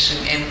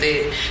termination, and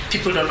the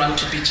people don't want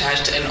to be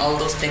charged and all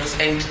those things.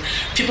 And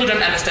people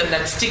don't understand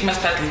that stigma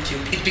starts with you.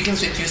 It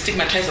begins with you.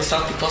 Stigmatize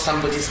yourself before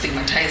somebody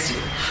stigmatizes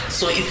you.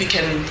 So if we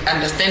can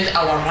understand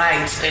our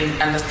rights and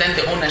understand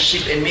the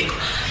ownership and make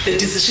the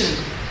decision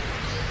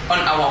on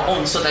our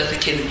own, so that we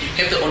can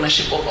have the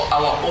ownership of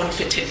our own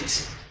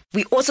fertility.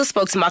 We also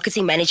spoke to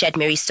marketing manager at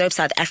Mary Stopes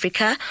South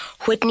Africa,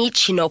 Whitney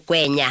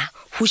Chinogwenya,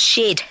 who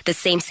shared the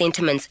same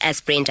sentiments as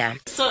Brenda.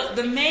 So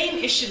the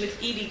main issue with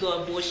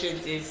illegal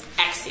abortions is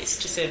access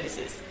to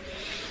services,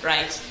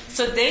 right?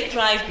 So they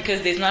thrive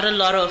because there's not a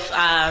lot of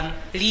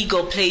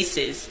legal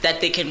places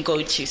that they can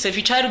go to. So if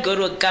you try to go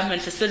to a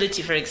government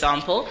facility, for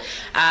example,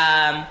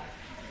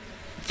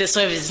 the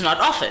service is not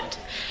offered.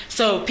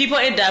 So people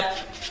end up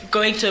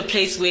going to a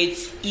place where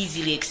it's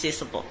easily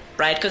accessible,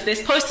 right? Because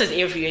there's posters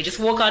everywhere. Just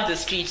walk out the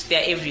streets,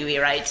 they're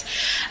everywhere, right?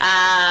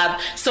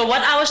 So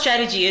what our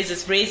strategy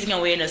is raising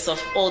awareness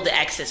of all the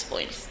access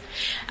points.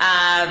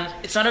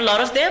 It's not a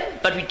lot of them,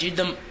 but we do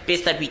the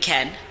best that we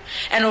can.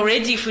 And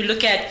already, if we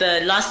look at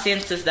the last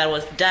census that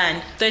was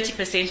done,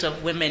 30%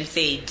 of women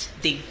said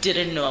they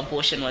didn't know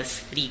abortion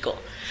was legal.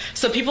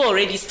 So people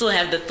already still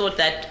have the thought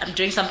that I'm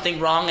doing something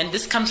wrong, and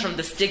this comes from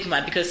the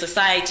stigma because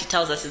society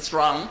tells us it's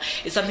wrong.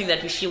 It's something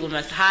that we feel we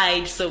must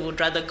hide, so we'd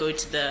rather go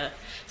to the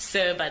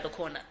sir by the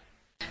corner.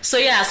 So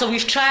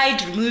we've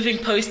tried removing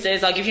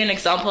posters. I'll give you an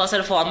example. Outside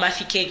of our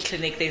Mafeking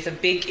clinic, there's a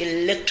big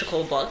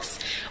electrical box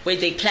where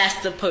they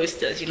plaster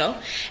posters,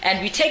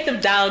 and we take them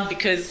down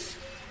because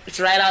it's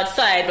right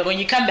outside, but when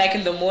you come back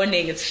in the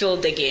morning, it's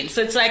filled again.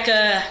 So it's like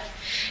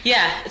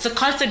it's a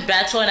constant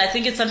battle, and I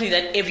think it's something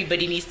that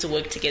everybody needs to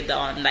work together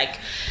on, like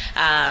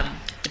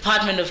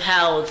Department of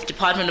Health,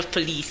 Department of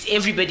Police.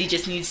 Everybody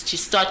just needs to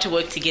start to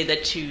work together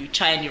to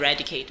try and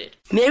eradicate it.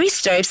 Mary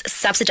Stopes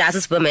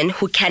subsidizes women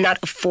who cannot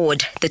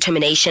afford the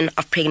termination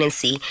of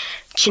pregnancy.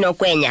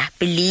 Chinogwenya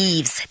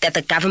believes that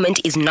the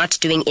government is not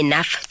doing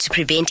enough to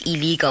prevent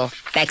illegal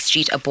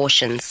backstreet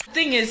abortions. The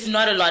thing is,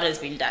 not a lot has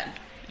been done,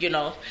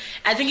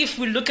 I think if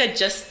we look at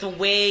just the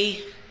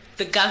way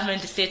the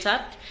government is set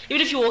up,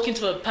 even if you walk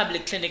into a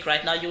public clinic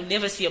right now, you'll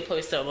never see a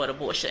poster about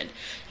abortion.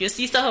 You'll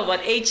see stuff about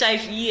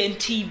HIV and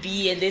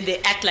TB, and then they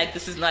act like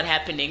this is not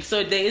happening.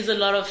 So there is a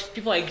lot of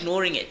people are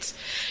ignoring it.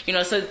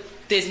 So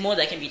there's more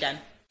that can be done.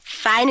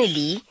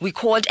 Finally, we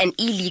called an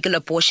illegal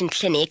abortion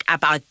clinic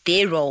about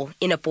their role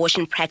in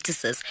abortion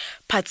practices,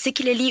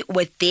 particularly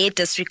with their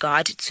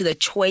disregard to the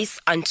Choice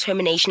on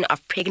Termination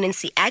of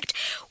Pregnancy Act,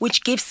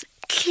 which gives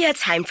clear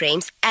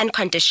timeframes and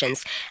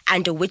conditions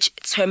under which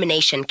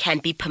termination can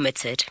be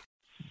permitted.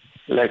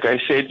 Like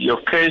I said,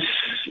 your case,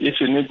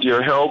 if you need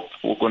your help,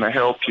 we're going to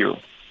help you.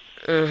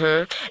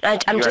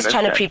 I'm just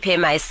trying to prepare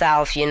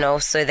myself,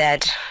 so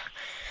that...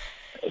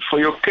 For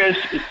your case,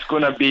 it's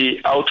going to be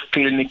out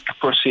clinic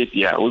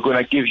procedure. We're going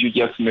to give you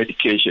just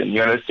medication,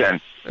 you understand?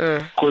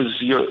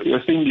 Because your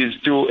thing is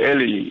too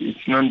early.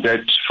 It's not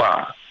that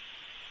far.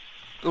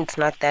 It's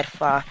not that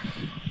far.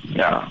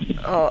 Yeah.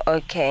 Oh,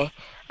 okay.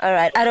 All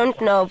right. I don't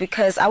know,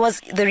 because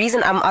the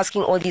reason I'm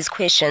asking all these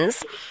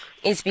questions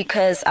is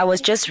because I was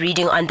just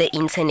reading on the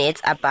internet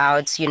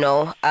about,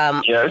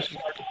 yes,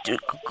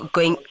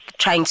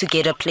 trying to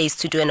get a place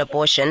to do an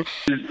abortion.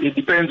 It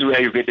depends where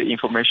you get the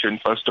information,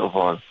 first of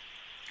all.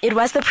 It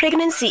was the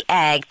Pregnancy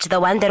Act, the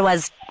one that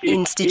was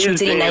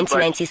instituted in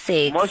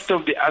 1996. Most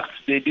of the acts,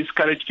 they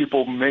discourage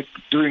people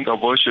doing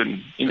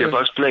abortion in the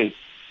first place.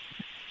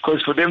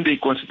 Because for them, they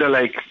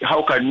consider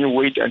how can you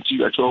wait until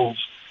you're 12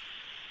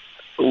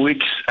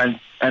 weeks and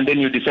then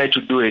you decide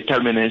to do a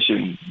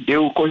termination? They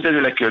will consider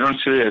you you're not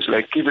serious.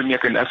 Even me, I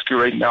can ask you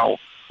right now,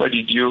 why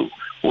did you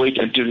wait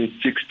until you're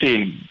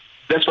 16?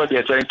 That's what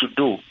they're trying to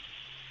do.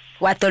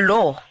 What, the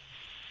law?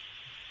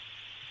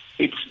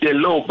 It's the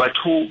law, but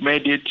who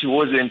made it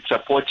wasn't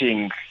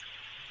supporting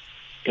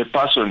a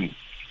person.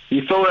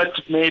 He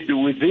thought maybe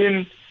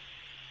within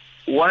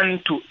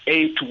 1 to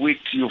 8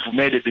 weeks you've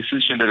made a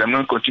decision that I'm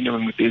not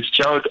continuing with this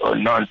child or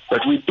not.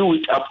 But we do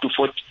it up to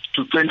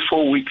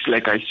 24 weeks,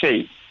 like I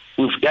say.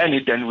 We've done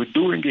it and we're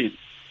doing it.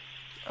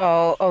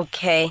 Oh,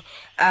 okay.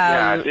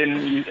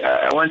 Then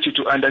I want you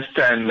to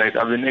understand, I've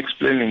been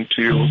explaining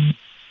to you.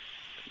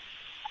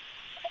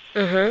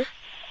 Mm-hmm.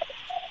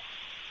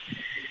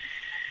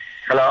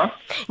 Hello?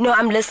 No,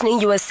 I'm listening.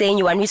 You were saying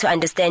you want me to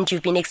understand.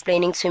 You've been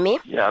explaining to me.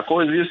 Yeah,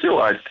 because you see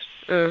what?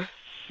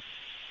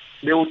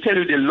 They will tell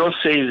you the law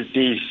says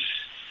this,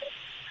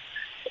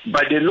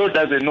 but the law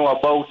doesn't know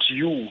about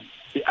you.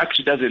 It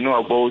actually doesn't know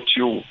about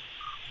you,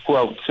 who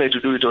have decided to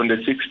do it on the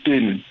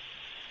 16th.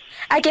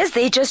 I guess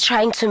they're just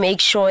trying to make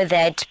sure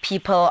that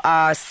people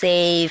are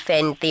safe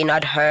and they're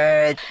not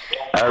hurt.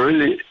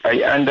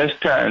 I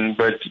understand,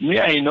 but me,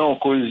 I know,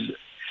 because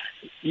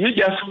you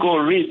just go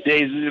read.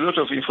 There is a lot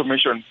of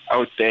information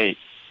out there.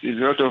 a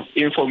lot of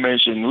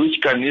information which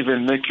can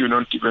even make you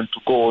not even to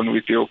go on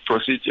with your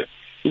procedure.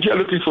 If you're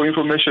looking for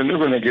information, you're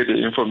going to get the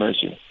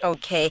information.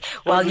 Okay.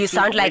 Well, you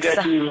sound like...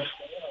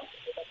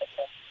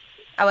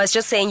 I was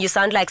just saying you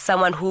sound like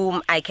someone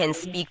whom I can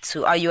speak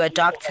to. Are you a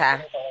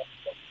doctor?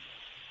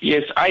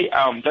 Yes, I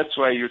am. That's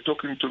why you're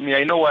talking to me.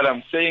 I know what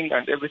I'm saying,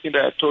 and everything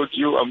that I told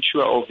you, I'm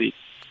sure of it.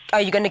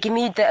 Are you going to give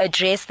me the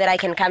address that I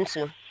can come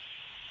to?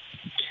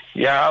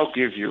 Yeah, I'll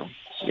give you.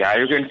 Yeah,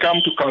 you can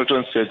come to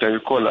Carlton Center. You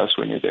call us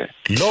when you're there.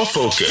 Law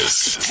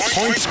Focus.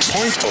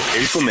 Point of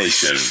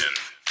information.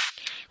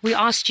 We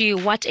asked you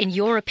what, in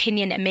your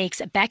opinion, makes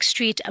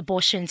backstreet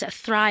abortions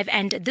thrive,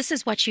 and this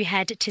is what you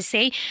had to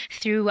say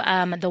through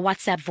the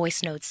WhatsApp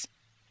voice notes.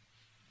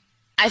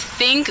 I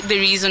think the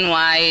reason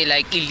why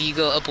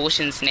illegal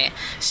abortions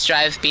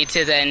strive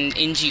better than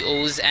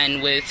NGOs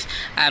and with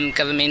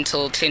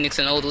governmental clinics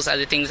and all those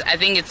other things, I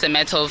think it's a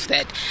matter of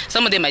that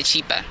some of them are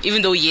cheaper,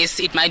 even though yes,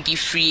 it might be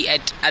free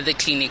at other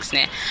clinics,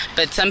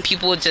 but some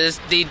people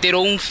just they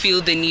don't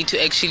feel the need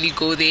to actually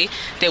go there.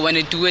 They want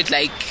to do it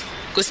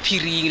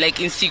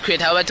in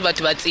secret. How about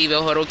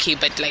okay,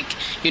 but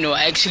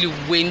I actually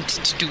went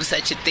to do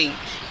such a thing,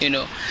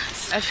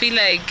 I feel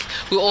like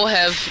we all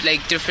have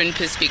different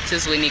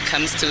perspectives when it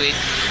comes to it,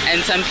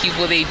 and some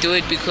people they do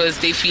it because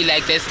they feel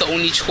like that's the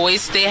only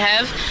choice they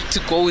have to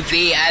go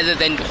there other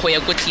than go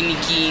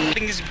clinicking. I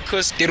think it's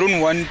because they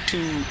don't want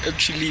to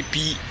actually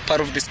be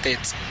part of the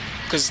state,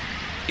 because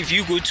if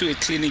you go to a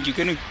clinic, you're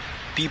going to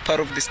be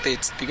part of the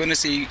state. They're going to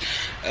say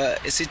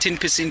a certain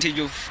percentage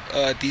of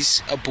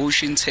these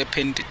abortions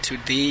happened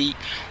today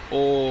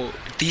or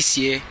this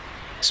year.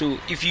 So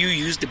if you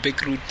use the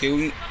back route,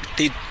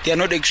 they are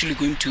not actually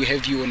going to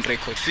have you on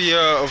record. Fear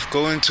of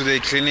going to the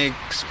clinic,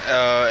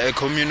 a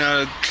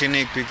communal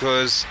clinic,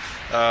 because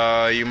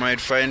you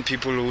might find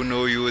people who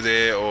know you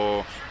there,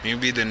 or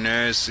maybe the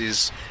nurse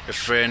is a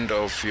friend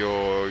of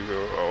your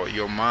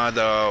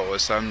mother or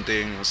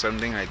something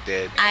like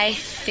that. I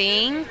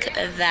think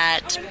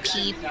that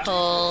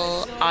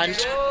people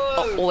aren't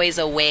always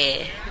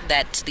aware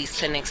that these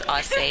clinics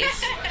are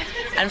safe.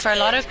 And for a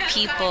lot of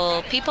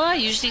people are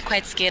usually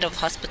quite scared of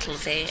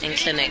hospitals and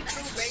clinics.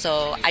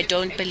 So I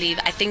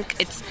think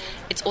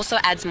it also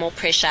adds more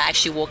pressure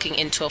actually walking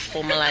into a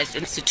formalized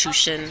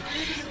institution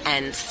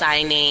and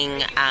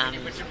signing, an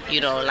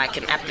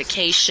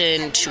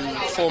application to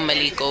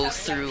formally go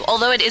through.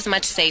 Although it is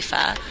much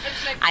safer,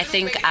 I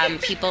think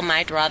people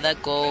might rather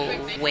go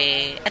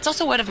where... It's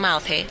also word of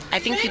mouth, hey? I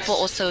think people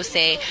also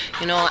say,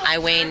 I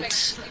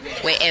went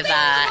wherever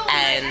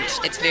and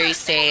it's very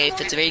safe,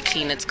 it's very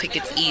clean, it's quick,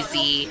 it's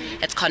easy,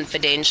 it's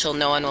confidential,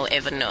 no one will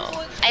ever know.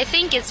 I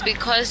think it's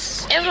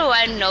because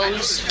everyone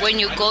knows when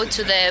you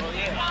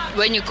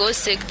go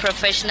seek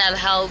professional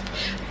help,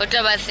 what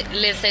about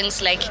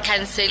things like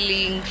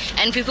counseling,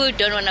 and people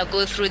don't want to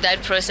go through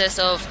that process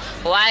of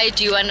why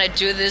do you want to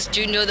do this,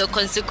 do you know the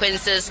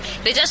consequences,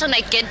 they just want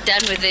to get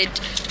done with it.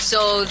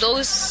 So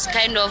those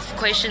kind of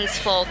questions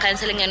for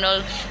counseling and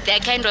all, they're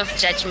kind of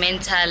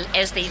judgmental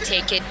as they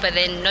take it, but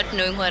then not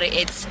knowing what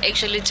it's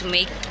actually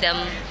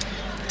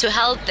to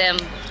help them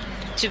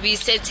to be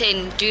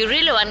certain, do you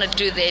really want to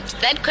do that?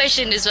 That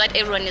question is what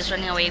everyone is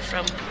running away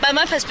from. By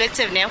my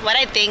perspective now, what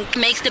I think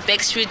makes the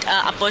backstreet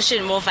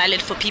abortion more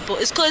valid for people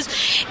is because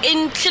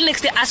in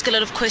clinics they ask a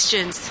lot of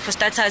questions. For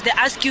starters, they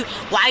ask you,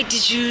 why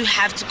did you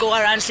have to go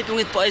around sleeping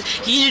with boys?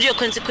 You knew your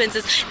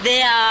consequences.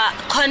 There are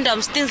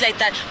condoms, things like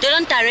that. They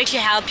don't directly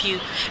help you,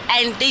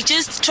 and they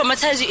just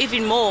traumatize you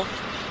even more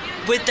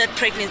with that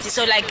pregnancy.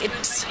 So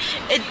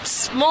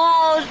it's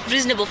more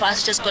reasonable for us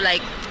to just go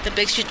the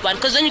backstreet one,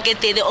 because when you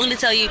get there they only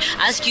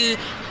ask you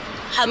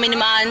how many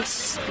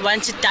months you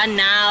want it done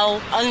now,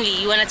 only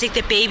you want to take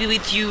the baby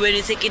with you when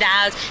you take it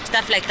out,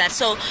 stuff like that.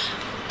 So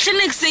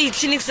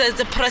clinics as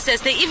a process,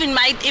 they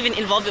might even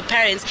involve your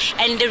parents,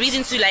 and the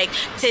reason to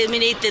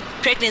terminate the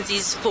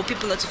pregnancies for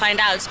people not to find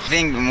out. I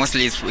think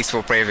mostly it's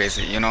for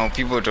privacy.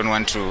 People don't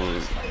want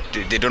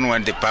they don't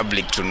want the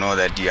public to know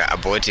that you are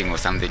aborting or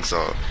something.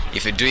 So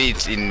if you do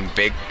it in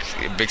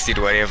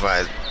backseat,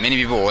 whatever, many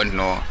people won't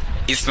know.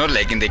 It's not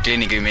like in the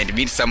clinic you may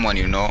meet someone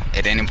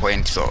at any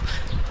point, so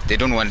they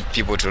don't want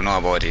people to know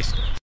about it.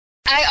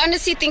 I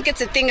honestly think it's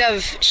a thing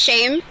of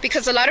shame,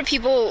 because a lot of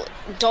people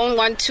don't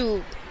want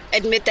to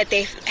admit that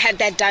they've had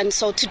that done.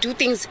 So to do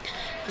things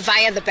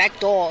via the back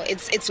door,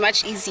 it's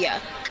much easier.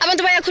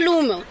 Abantu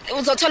bayakhuluma.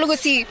 Uzothola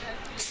ukuthi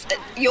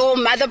your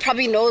mother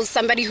probably knows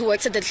somebody who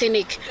works at the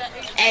clinic,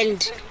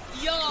 and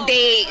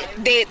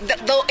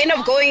they'll end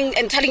up going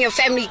and telling your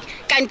family,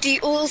 Kanti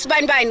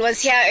Usbanban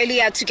was here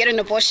earlier to get an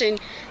abortion.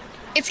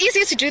 It's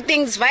easier to do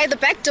things via the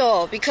back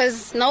door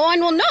because no one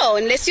will know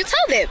unless you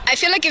tell them. I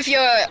feel like if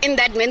you're in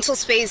that mental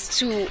space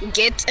to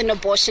get an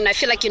abortion, I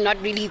feel like you're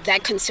not really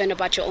that concerned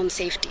about your own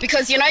safety,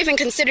 because you're not even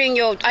considering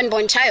your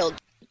unborn child.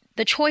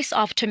 The Choice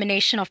of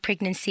Termination of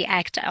Pregnancy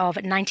Act of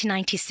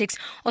 1996,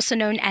 also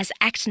known as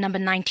Act number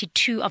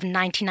 92 of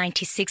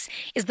 1996,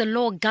 is the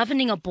law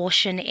governing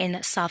abortion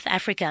in South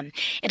Africa.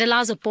 It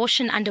allows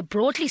abortion under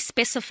broadly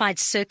specified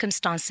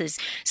circumstances.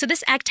 So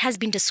this act has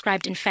been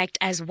described, in fact,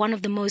 as one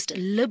of the most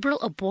liberal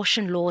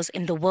abortion laws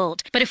in the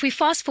world. But if we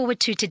fast forward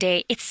to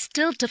today, it's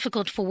still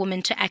difficult for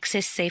women to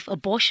access safe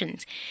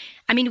abortions.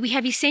 I mean, we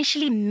have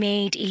essentially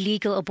made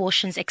illegal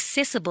abortions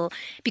accessible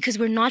because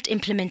we're not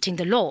implementing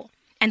the law.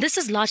 And this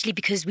is largely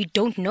because we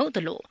don't know the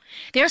law.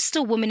 There are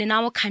still women in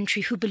our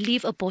country who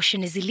believe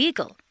abortion is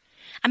illegal.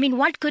 I mean,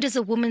 what good is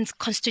a woman's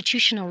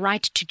constitutional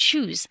right to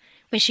choose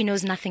when she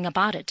knows nothing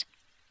about it?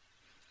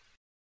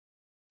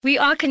 We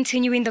are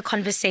continuing the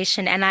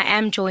conversation, and I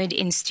am joined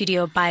in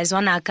studio by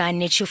Zwanaka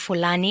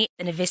Nechufulani,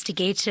 an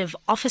investigative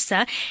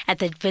officer at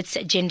the WITS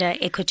Gender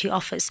Equity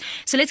Office.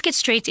 So let's get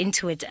straight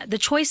into it. The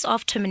Choice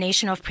of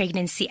Termination of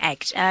Pregnancy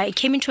Act, it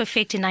came into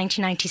effect in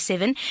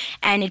 1997,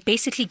 and it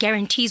basically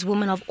guarantees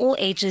women of all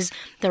ages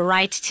the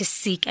right to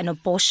seek an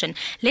abortion.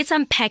 Let's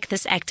unpack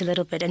this act a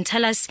little bit and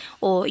tell us,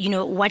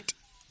 what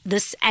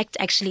this act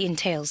actually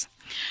entails.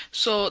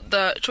 So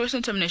the Choice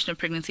and Termination of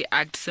Pregnancy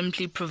Act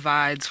simply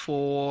provides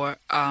for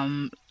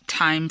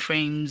time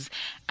frames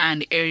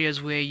and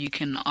areas where you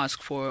can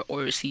ask for or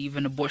receive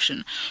an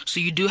abortion. So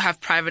you do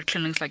have private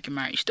clinics like your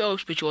Mary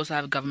Stopes, but you also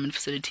have government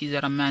facilities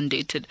that are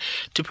mandated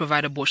to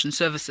provide abortion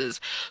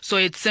services. So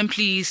it's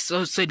simply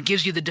so it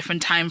gives you the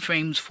different time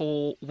frames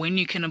for when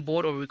you can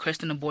abort or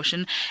request an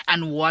abortion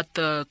and what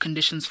the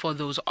conditions for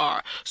those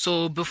are.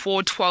 So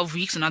before 12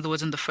 weeks, in other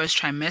words, in the first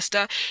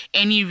trimester,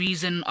 any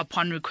reason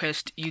upon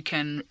request you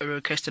can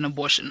request an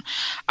abortion.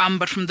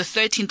 But from the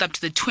 13th up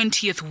to the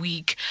 20th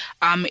week,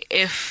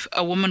 if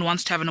a woman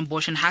wants to have an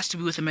abortion, has to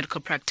be with a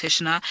medical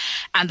practitioner,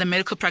 and the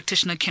medical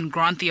practitioner can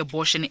grant the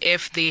abortion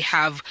if they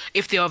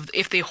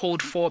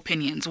hold four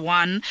opinions.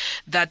 One,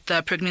 that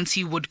the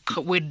pregnancy would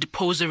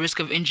pose a risk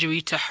of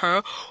injury to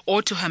her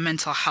or to her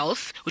mental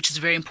health, which is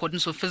very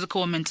important, so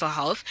physical or mental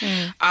health.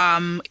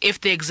 If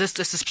there exists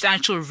a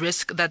substantial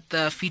risk that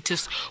the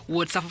fetus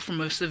would suffer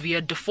from a severe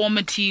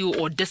deformity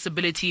or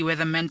disability,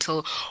 whether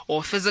mental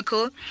or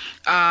physical,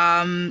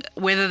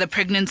 if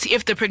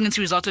the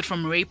pregnancy resulted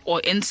from rape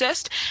or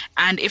incest,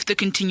 and if the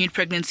continued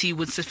pregnancy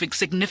would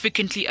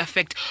significantly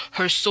affect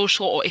her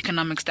social or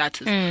economic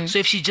status. So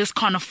if she just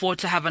can't afford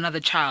to have another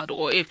child,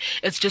 or if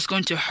it's just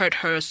going to hurt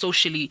her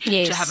socially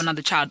to have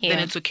another child, then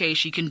it's okay,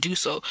 she can do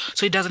so.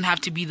 So it doesn't have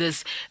to be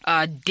this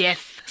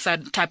death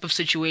type of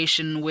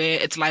situation where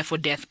it's life or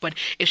death. But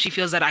if she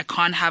feels that I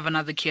can't have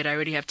another kid, I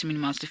already have too many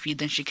mouths to feed,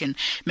 then she can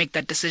make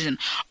that decision.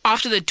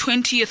 After the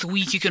 20th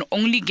week, you can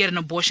only get an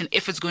abortion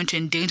if it's going to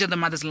endanger the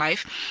mother's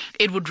life.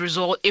 It would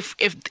result if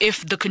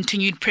the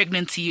continued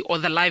pregnancy or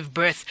the live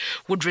birth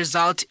would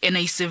result in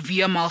a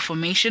severe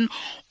malformation,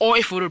 or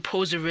if it would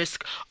pose a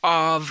risk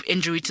of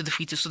injury to the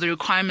fetus. So the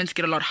requirements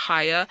get a lot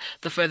higher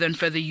the further and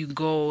further you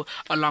go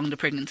along the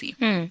pregnancy.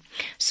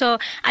 So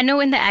I know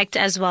in the Act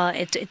as well,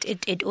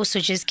 it also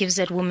just gives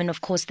that woman,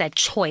 of course, that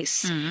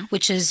choice,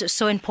 which is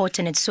so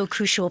important. It's so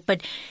crucial.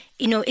 But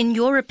in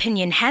your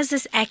opinion, has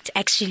this act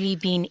actually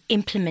been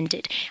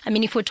implemented? I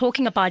mean, if we're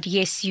talking about,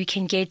 yes, you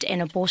can get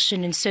an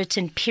abortion in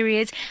certain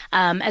periods,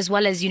 as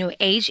well as,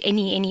 age,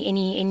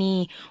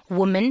 any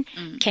woman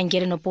can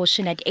get an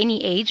abortion at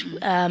any age.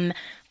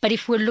 But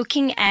if we're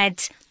looking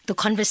at the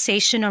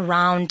conversation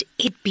around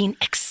it being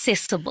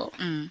accessible,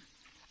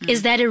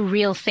 is that a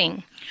real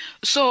thing?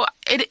 So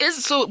it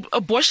is. So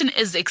abortion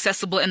is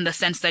accessible in the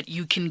sense that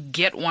you can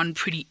get one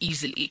pretty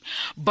easily,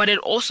 but it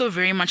also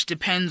very much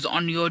depends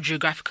on your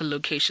geographical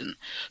location.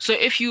 So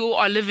if you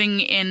are living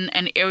in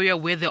an area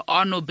where there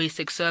are no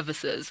basic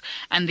services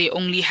and they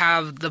only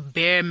have the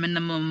bare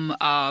minimum,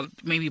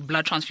 maybe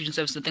blood transfusion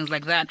services and things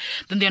like that,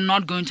 then they're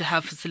not going to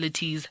have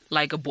facilities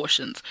like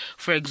abortions.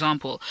 For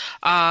example,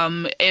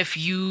 if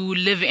you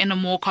live in a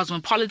more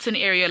cosmopolitan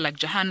area like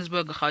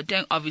Johannesburg or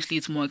Gauteng, obviously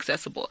it's more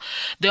accessible.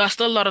 There are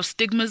still a lot of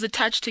stigmas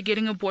attached to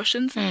getting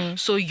abortions.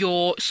 So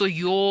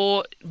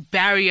your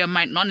barrier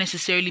might not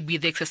necessarily be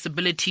the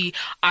accessibility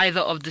either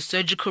of the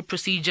surgical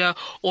procedure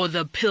or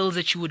the pills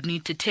that you would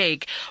need to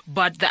take,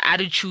 but the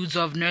attitudes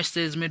of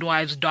nurses,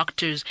 midwives,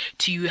 doctors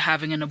to you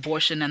having an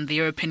abortion and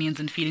their opinions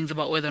and feelings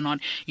about whether or not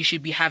you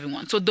should be having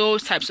one. So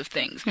those types of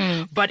things.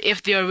 But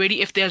if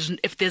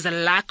there's a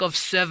lack of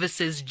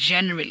services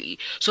generally,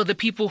 so the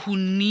people who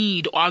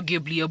need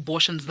arguably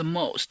abortions the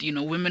most,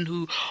 women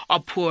who are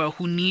poor,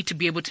 who need to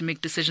be able to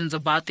make decisions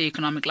about their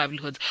economic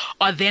livelihoods,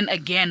 are then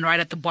again right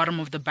at the bottom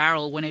of the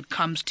barrel when it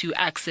comes to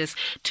access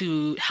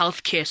to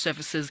healthcare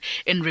services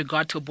in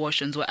regard to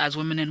abortions, whereas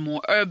women in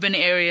more urban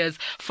areas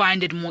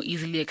find it more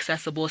easily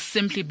accessible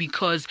simply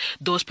because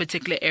those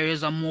particular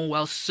areas are more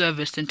well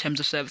serviced in terms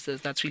of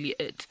services. That's really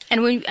it.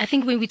 And I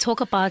think when we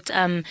talk about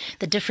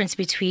the difference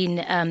between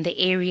the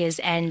areas,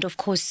 and of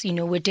course,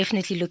 we're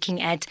definitely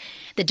looking at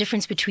the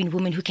difference between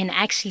women who can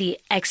actually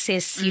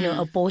access,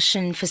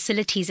 abortion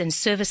facilities and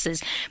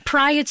services.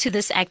 Prior to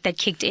this act that that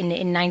kicked in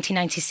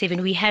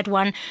 1997. We had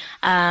one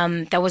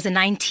that was the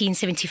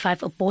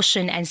 1975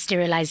 Abortion and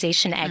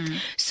Sterilization Act.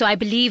 So I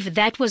believe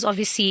that was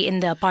obviously in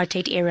the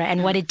apartheid era.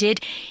 And what it did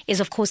is,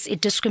 of course,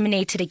 it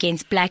discriminated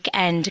against black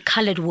and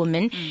colored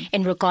women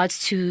in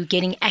regards to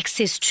getting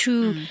access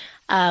to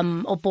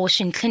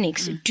abortion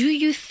clinics. Do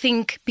you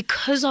think,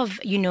 because of,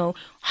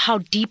 how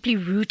deeply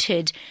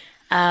rooted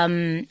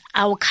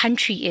our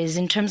country is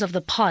in terms of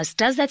the past,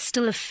 does that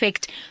still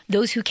affect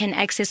those who can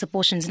access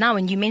abortions now?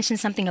 And you mentioned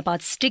something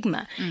about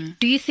stigma.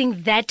 Do you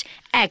think that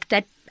act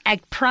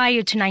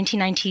prior to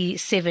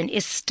 1997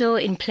 is still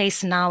in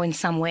place now in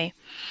some way?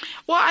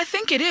 Well, I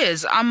think it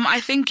is.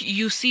 I think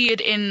you see it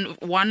in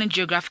one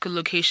geographical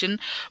location,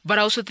 but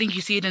I also think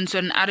you see it in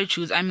certain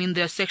attitudes. I mean,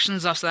 there are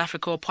sections of South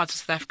Africa or parts of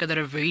South Africa that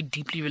are very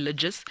deeply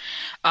religious.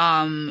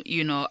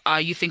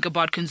 You think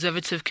about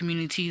conservative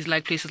communities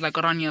like places like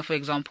Orania, for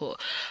example,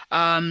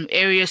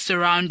 areas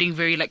surrounding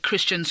very like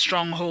Christian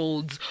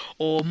strongholds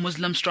or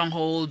Muslim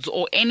strongholds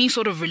or any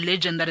sort of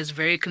religion that is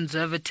very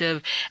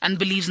conservative and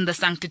believes in the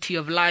sanctity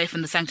of life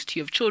and the sanctity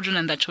of children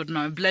and that children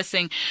are a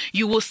blessing.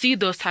 You will see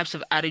those types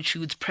of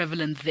attitudes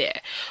prevalent there.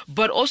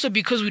 But also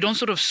because we don't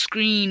sort of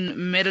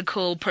screen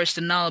medical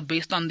personnel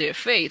based on their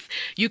faith,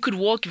 you could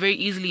walk very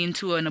easily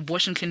into an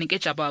abortion clinic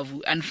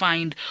eChabavu and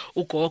find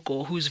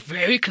Ukoko, who's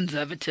very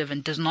conservative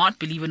and does not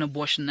believe in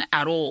abortion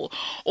at all,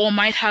 or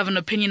might have an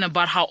opinion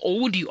about how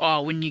old you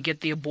are when you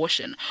get the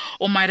abortion,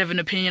 or might have an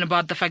opinion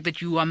about the fact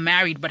that you are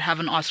married but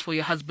haven't asked for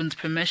your husband's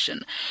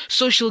permission.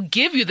 So she'll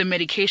give you the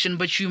medication,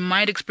 but you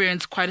might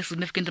experience quite a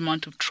significant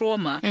amount of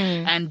trauma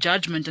and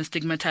judgment and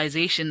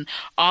stigmatization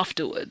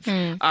afterwards.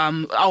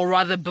 Or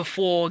rather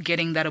before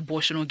getting that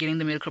abortion or getting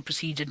the medical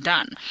procedure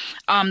done.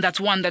 That's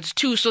one. That's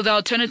two. So the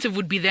alternative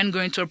would be then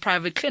going to a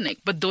private clinic,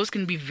 but those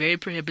can be very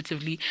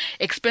prohibitively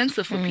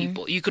expensive for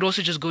people. You could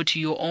also just go to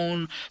your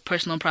own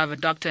personal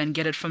private doctor and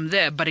get it from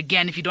there. But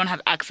again, if you don't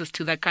have access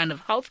to that kind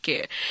of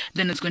healthcare,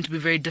 then it's going to be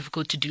very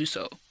difficult to do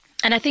so.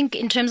 And I think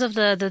in terms of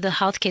the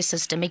healthcare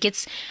system, it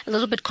gets a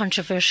little bit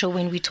controversial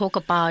when we talk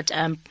about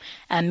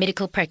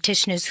medical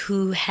practitioners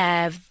who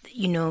have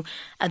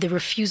the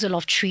refusal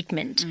of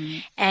treatment.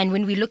 And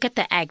when we look at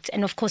the act,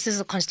 and of course this is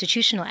a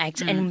constitutional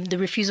act, and the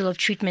refusal of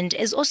treatment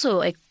is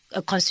also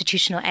a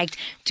constitutional act,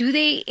 do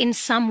they in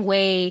some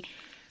way,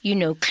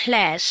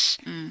 clash?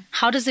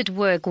 How does it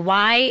work?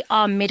 Why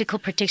are medical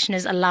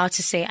practitioners allowed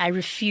to say, I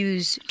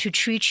refuse to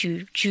treat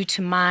you due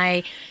to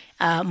my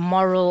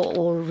moral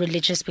or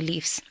religious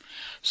beliefs?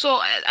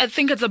 So I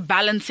think it's a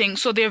balancing.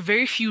 So there are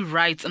very few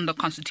rights in the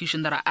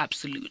Constitution that are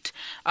absolute.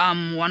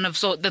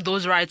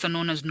 Those rights are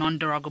known as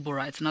non-derogable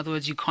rights. In other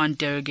words, you can't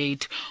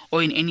derogate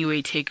or in any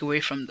way take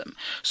away from them.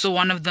 So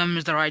one of them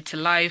is the right to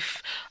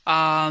life.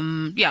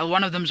 One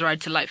of them is the right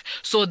to life.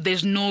 So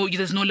there's no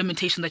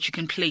limitation that you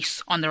can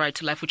place on the right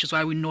to life, which is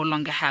why we no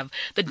longer have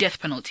the death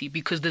penalty,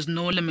 because there's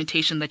no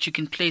limitation that you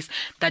can place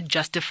that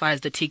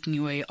justifies the taking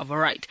away of a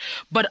right.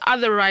 But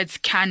other rights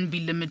can be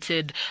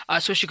limited.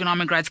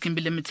 Socioeconomic rights can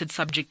be limited,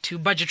 subject to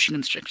budgetary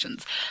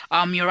constrictions.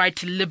 Your right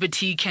to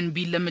liberty can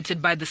be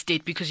limited by the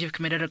state because you've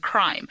committed a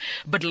crime,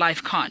 but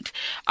life can't.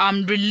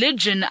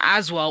 Religion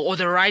as well, or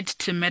the right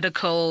to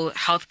medical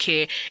health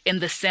care in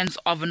the sense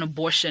of an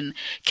abortion,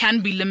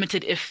 can be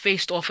limited if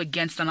faced off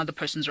against another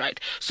person's right.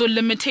 So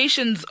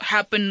limitations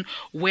happen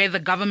where the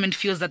government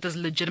feels that there's a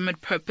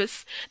legitimate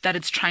purpose that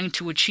it's trying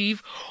to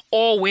achieve,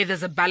 or where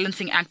there's a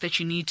balancing act that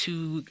you need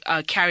to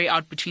carry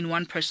out between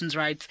one person's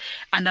rights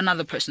and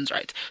another person's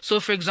rights. So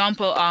for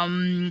example,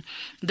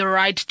 the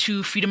right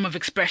to freedom of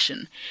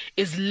expression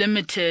is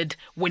limited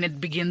when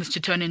it begins to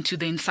turn into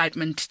the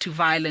incitement to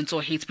violence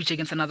or hate speech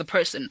against another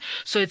person.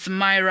 So it's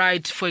my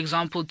right, for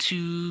example,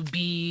 to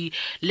be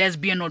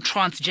lesbian or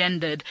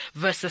transgendered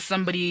versus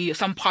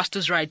some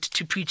pastor's right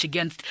to preach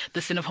against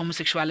the sin of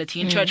homosexuality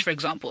in church, for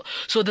example.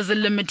 So there's a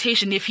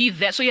limitation.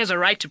 So he has a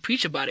right to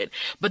preach about it,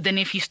 but then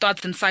if he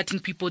starts inciting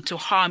people to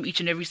harm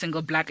each and every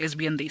single black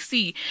lesbian they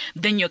see,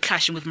 then you're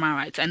clashing with my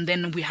rights, and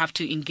then we have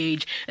to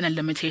engage in a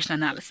limitation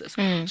analysis.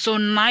 So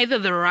neither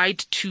the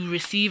right to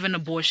receive an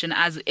abortion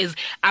is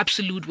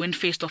absolute when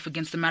faced off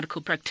against the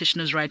medical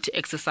practitioner's right to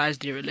exercise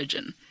their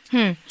religion.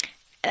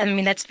 I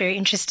mean, that's very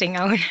interesting.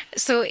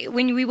 So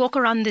when we walk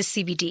around the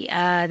CBD,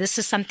 this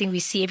is something we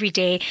see every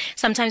day.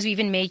 Sometimes we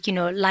even make,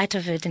 light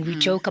of it and we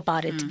joke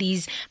about it.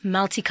 These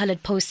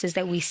multicolored posters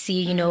that we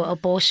see,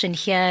 abortion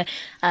here,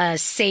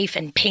 safe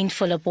and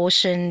painful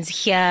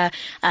abortions here.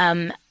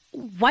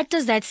 What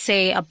does that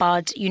say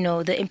about,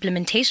 the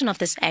implementation of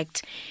this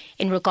act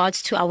in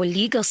regards to our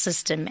legal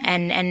system?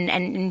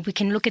 And we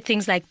can look at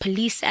things like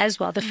police as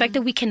well. The fact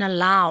that we can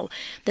allow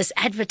this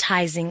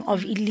advertising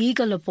of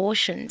illegal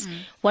abortions,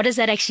 what does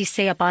that actually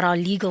say about our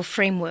legal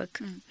framework?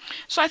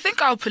 So I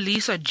think our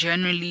police are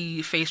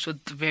generally faced with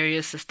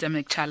various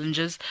systemic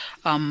challenges,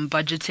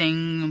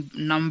 budgeting,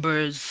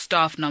 numbers,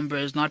 staff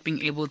numbers, not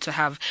being able to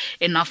have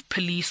enough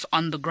police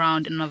on the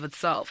ground in and of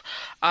itself.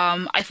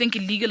 I think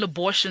illegal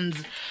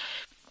abortions,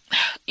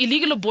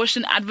 illegal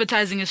abortion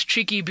advertising is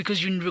tricky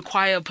because you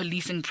require a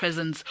policing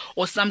presence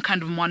or some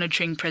kind of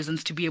monitoring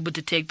presence to be able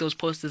to take those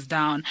posters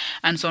down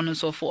and so on and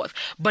so forth.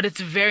 But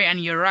it's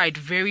and you're right,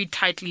 very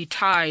tightly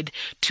tied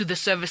to the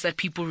service that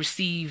people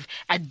receive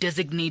at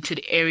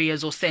designated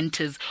areas or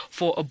centers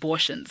for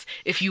abortions.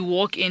 If you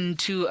walk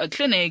into a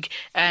clinic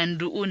and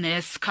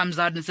Unes comes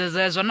out and says,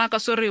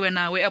 sorry, when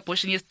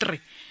abortion is 3.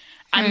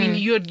 I mean,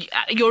 you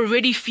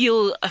already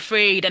feel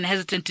afraid and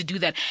hesitant to do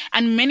that.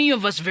 And many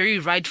of us very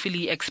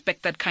rightfully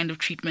expect that kind of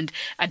treatment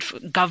at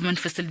government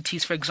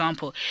facilities, for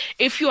example.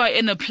 If you are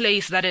in a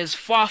place that is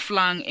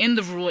far-flung in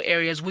the rural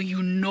areas where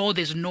you know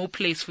there's no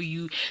place for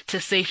you to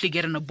safely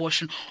get an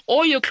abortion,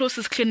 or your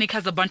closest clinic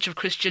has a bunch of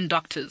Christian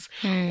doctors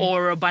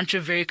or a bunch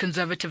of very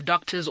conservative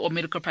doctors or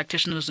medical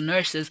practitioners or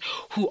nurses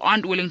who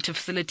aren't willing to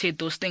facilitate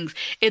those things,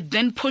 it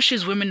then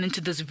pushes women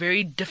into this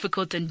very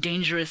difficult and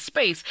dangerous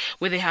space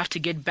where they have to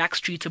get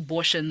backstreet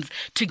abortions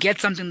to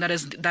get something that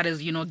is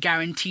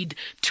guaranteed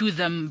to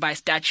them by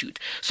statute.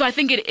 So I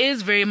think it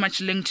is very much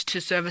linked to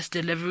service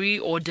delivery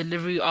or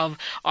delivery of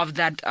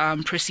that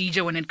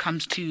procedure when it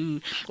comes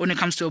to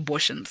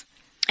abortions.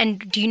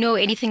 And do you know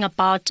anything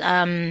about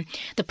the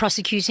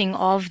prosecuting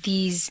of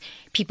these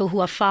people who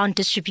are found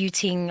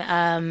distributing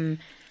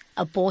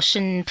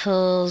abortion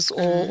pills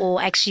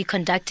or actually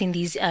conducting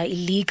these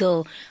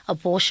illegal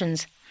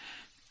abortions?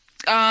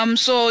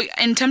 So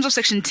in terms of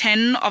Section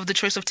 10 of the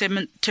Choice of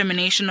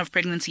Termination of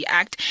Pregnancy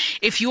Act,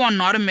 if you are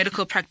not a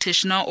medical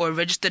practitioner or a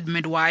registered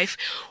midwife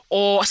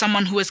or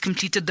someone who has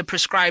completed the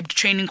prescribed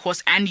training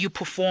course and you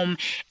perform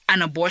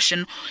an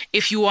abortion,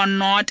 if you are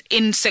not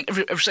in Section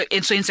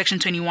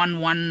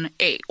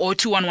 21(1)(a) or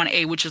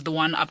 211(a), which is the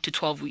one up to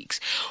 12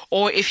 weeks,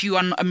 or if you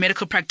are a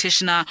medical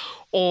practitioner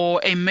or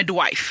a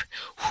midwife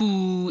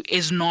who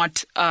is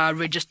not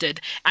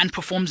registered and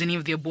performs any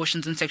of the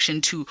abortions in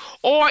Section 2,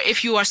 or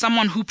if you are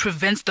someone who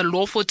prevents the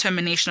lawful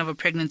termination of a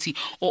pregnancy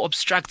or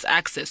obstructs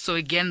access, so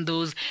again,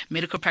 those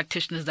medical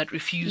practitioners that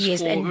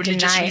refuse for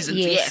religious reasons,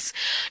 yes,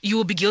 you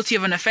will be guilty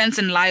of an offense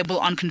and liable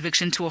on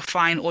conviction to a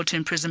fine or to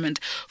imprisonment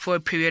for a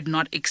period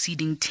not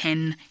exceeding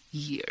 10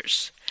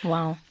 years.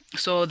 Wow.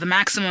 So the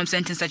maximum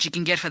sentence that you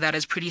can get for that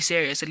is pretty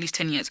serious, at least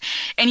 10 years.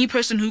 Any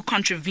person who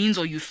contravenes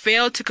or you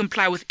fail to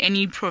comply with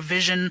any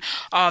provision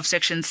of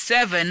Section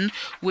 7,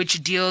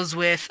 which deals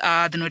with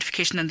the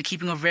notification and the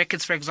keeping of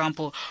records, for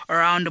example,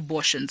 around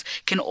abortions,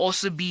 can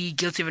also be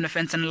guilty of an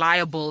offense and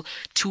liable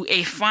to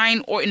a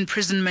fine or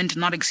imprisonment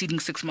not exceeding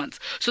 6 months.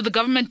 So the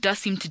government does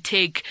seem to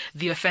take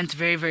the offense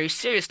very, very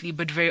seriously,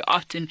 but very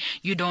often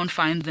you don't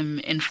find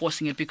them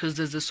enforcing it because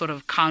there's this sort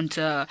of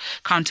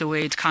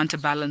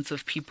counterbalance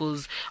of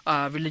people's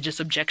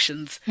religious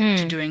objections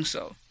to doing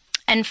so.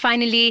 And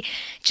finally,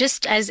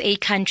 just as a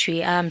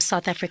country,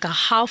 South Africa,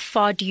 how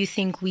far do you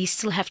think we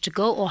still have to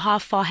go, or how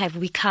far have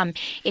we come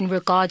in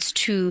regards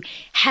to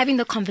having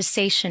the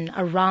conversation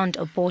around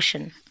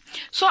abortion?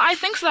 So I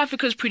think South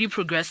Africa is pretty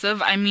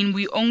progressive. I mean,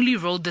 we only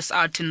rolled this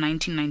out in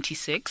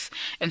 1996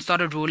 and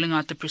started rolling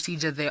out the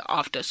procedure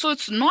thereafter. So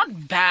it's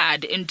not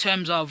bad in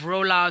terms of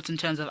rollouts, in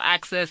terms of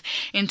access,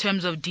 in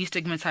terms of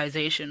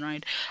destigmatization,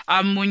 right?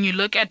 When you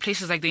look at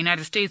places like the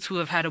United States who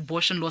have had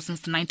abortion laws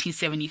since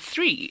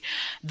 1973,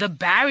 the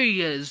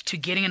barriers to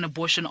getting an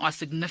abortion are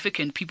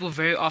significant. People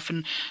very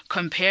often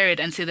compare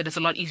it and say that it's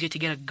a lot easier to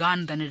get a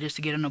gun than it is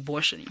to get an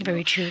abortion.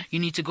 Very true. You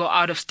need to go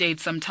out of state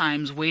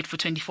sometimes, wait for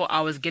 24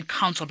 hours, get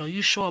counseled. Are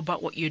you sure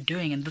about what you're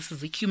doing? And this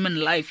is a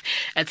human life,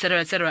 etc.,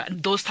 etc.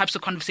 And those types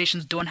of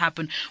conversations don't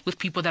happen with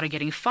people that are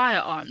getting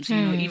firearms,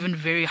 even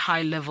very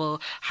high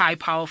level, high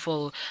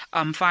powerful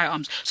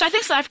firearms. So I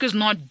think South Africa is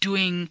not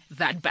doing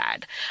that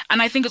bad.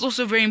 And I think it's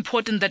also very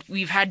important that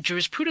we've had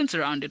jurisprudence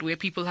around it where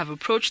people have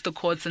approached the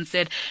courts and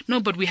said,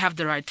 no, but we have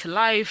the right to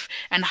life.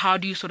 And how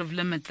do you sort of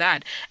limit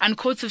that? And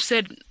courts have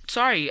said,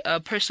 sorry, a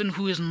person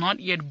who is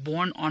not yet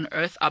born on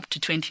earth up to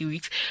 20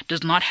 weeks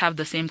does not have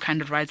the same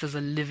kind of rights as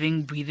a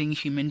living, breathing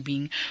human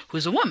being who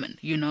is a woman,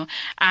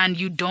 and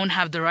you don't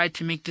have the right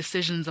to make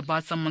decisions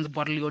about someone's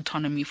bodily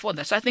autonomy for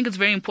that. So I think it's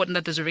very important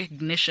that there's a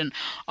recognition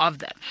of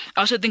that. I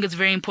also think it's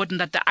very important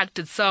that the act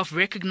itself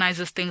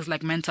recognizes things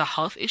like mental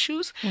health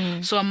issues.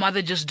 So a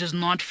mother just does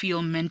not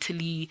feel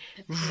mentally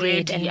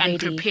ready and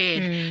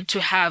prepared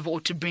to have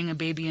or to bring a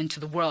baby into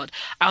the world.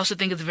 I also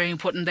think it's very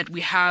important that we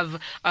have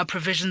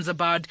provisions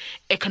about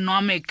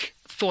economic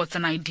thoughts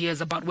and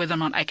ideas about whether or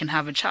not I can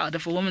have a child.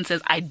 If a woman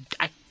says, I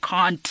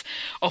can't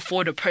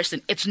afford a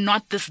person, it's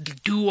not this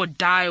do or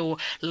die or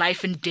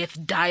life and death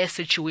dire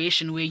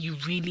situation where you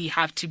really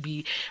have to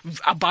be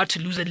about to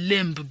lose a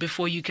limb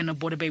before you can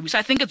abort a baby. So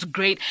I think it's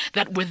great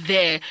that we're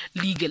there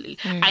legally.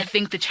 I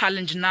think the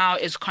challenge now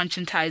is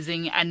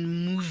conscientizing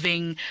and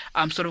moving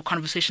sort of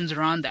conversations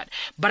around that.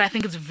 But I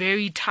think it's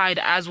very tied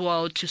as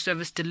well to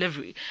service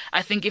delivery.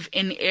 I think if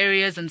in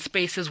areas and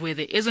spaces where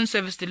there isn't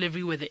service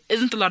delivery, where there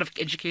isn't a lot of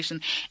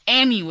education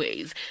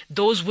anyways,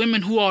 those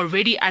women who are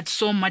already at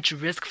so much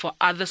risk for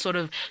other sort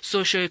of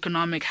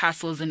socioeconomic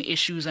hassles and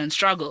issues and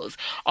struggles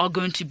are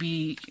going to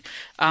be,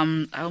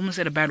 I almost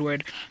said a bad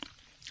word,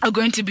 are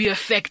going to be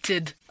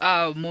affected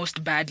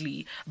most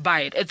badly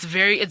by it. It's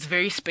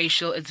very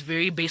spatial. It's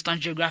very based on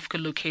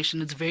geographical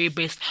location. It's very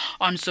based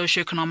on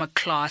socioeconomic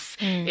class.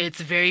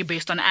 It's very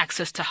based on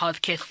access to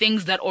healthcare,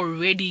 things that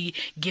already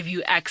give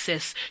you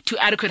access to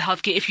adequate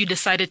healthcare if you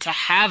decided to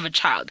have a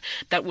child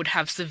that would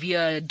have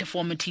severe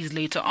deformities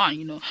later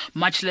on,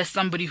 much less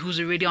somebody who's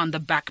already on the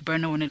back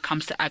burner when it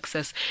comes to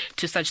access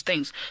to such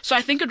things. So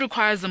I think it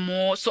requires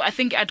I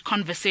think at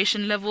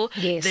conversation level,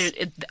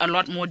 a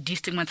lot more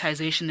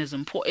destigmatization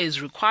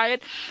is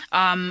required.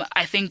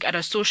 I think at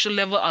a social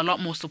level, a lot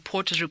more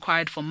support is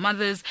required for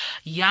mothers,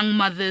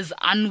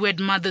 unwed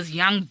mothers,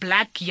 young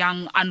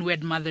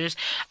unwed mothers.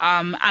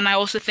 And I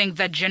also think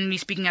that generally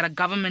speaking at a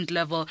government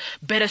level,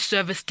 better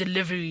service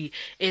delivery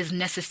is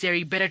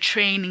necessary, better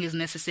training is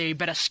necessary,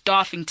 better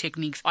staffing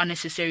techniques are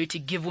necessary to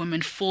give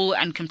women full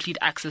and complete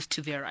access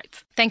to their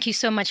rights. Thank you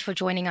so much for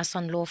joining us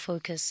on Law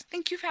Focus.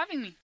 Thank you for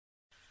having me.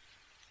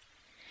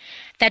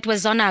 That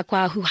was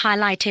Zonakwa, who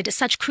highlighted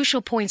such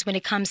crucial points when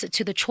it comes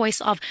to the Choice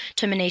of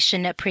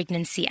Termination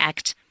Pregnancy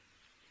Act.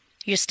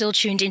 You're still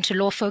tuned into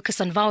Law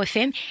Focus on VOW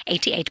FM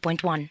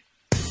 88.1.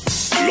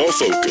 Law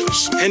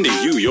Focus, handing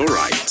you your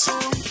rights.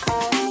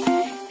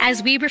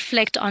 As we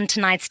reflect on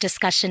tonight's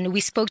discussion,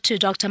 we spoke to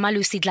Dr.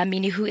 Malusi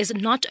Dlamini, who is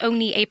not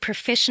only a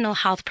professional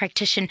health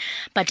practitioner,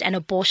 but an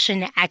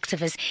abortion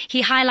activist.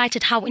 He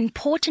highlighted how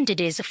important it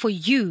is for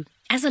you,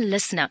 as a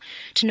listener,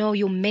 to know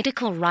your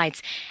medical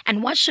rights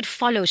and what should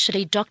follow should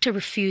a doctor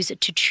refuse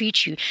to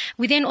treat you.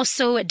 We then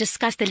also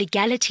discussed the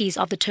legalities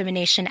of the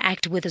Termination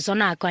Act with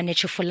Zonakwa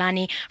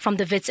Nechufulani from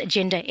the WITS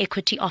Gender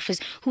Equity Office,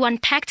 who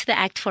unpacked the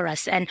act for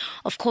us. And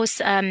of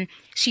course,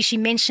 she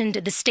mentioned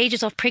the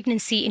stages of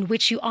pregnancy in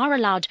which you are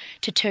allowed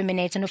to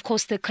terminate, and of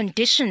course the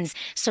conditions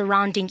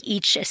surrounding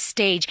each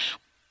stage.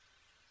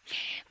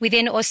 We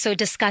then also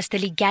discussed the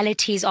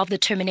legalities of the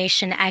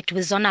Termination Act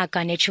with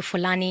Zonakwa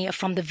Nechufulani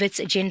from the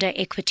WITS Gender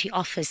Equity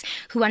Office,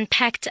 who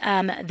unpacked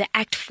the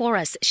act for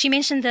us. She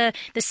mentioned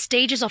the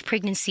stages of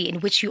pregnancy in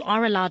which you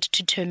are allowed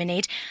to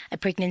terminate a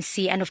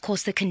pregnancy and, of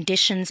course, the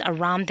conditions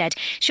around that.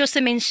 She also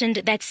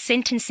mentioned that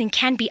sentencing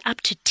can be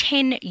up to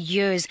 10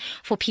 years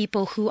for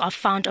people who are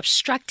found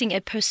obstructing a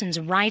person's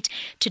right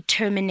to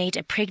terminate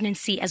a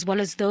pregnancy, as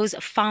well as those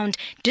found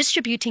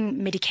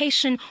distributing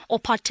medication or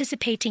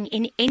participating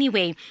in any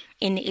way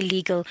in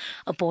illegal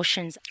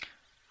abortions.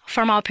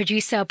 From our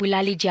producer,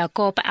 Bulali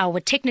Jacob, our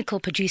technical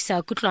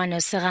producer, Kutlwano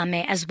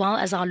Serame, as well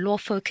as our Law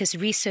Focus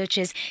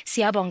researchers,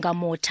 Siabonga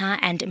Mota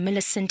and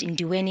Millicent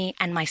Indiweni,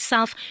 and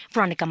myself,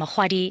 Veronica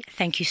Mahwadi,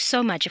 thank you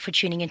so much for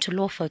tuning into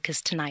Law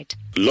Focus tonight.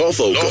 Law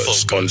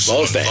Focus on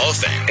VOW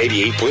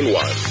 88.1.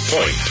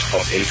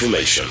 Point of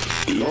information.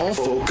 Law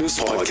Focus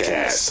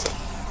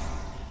Podcast.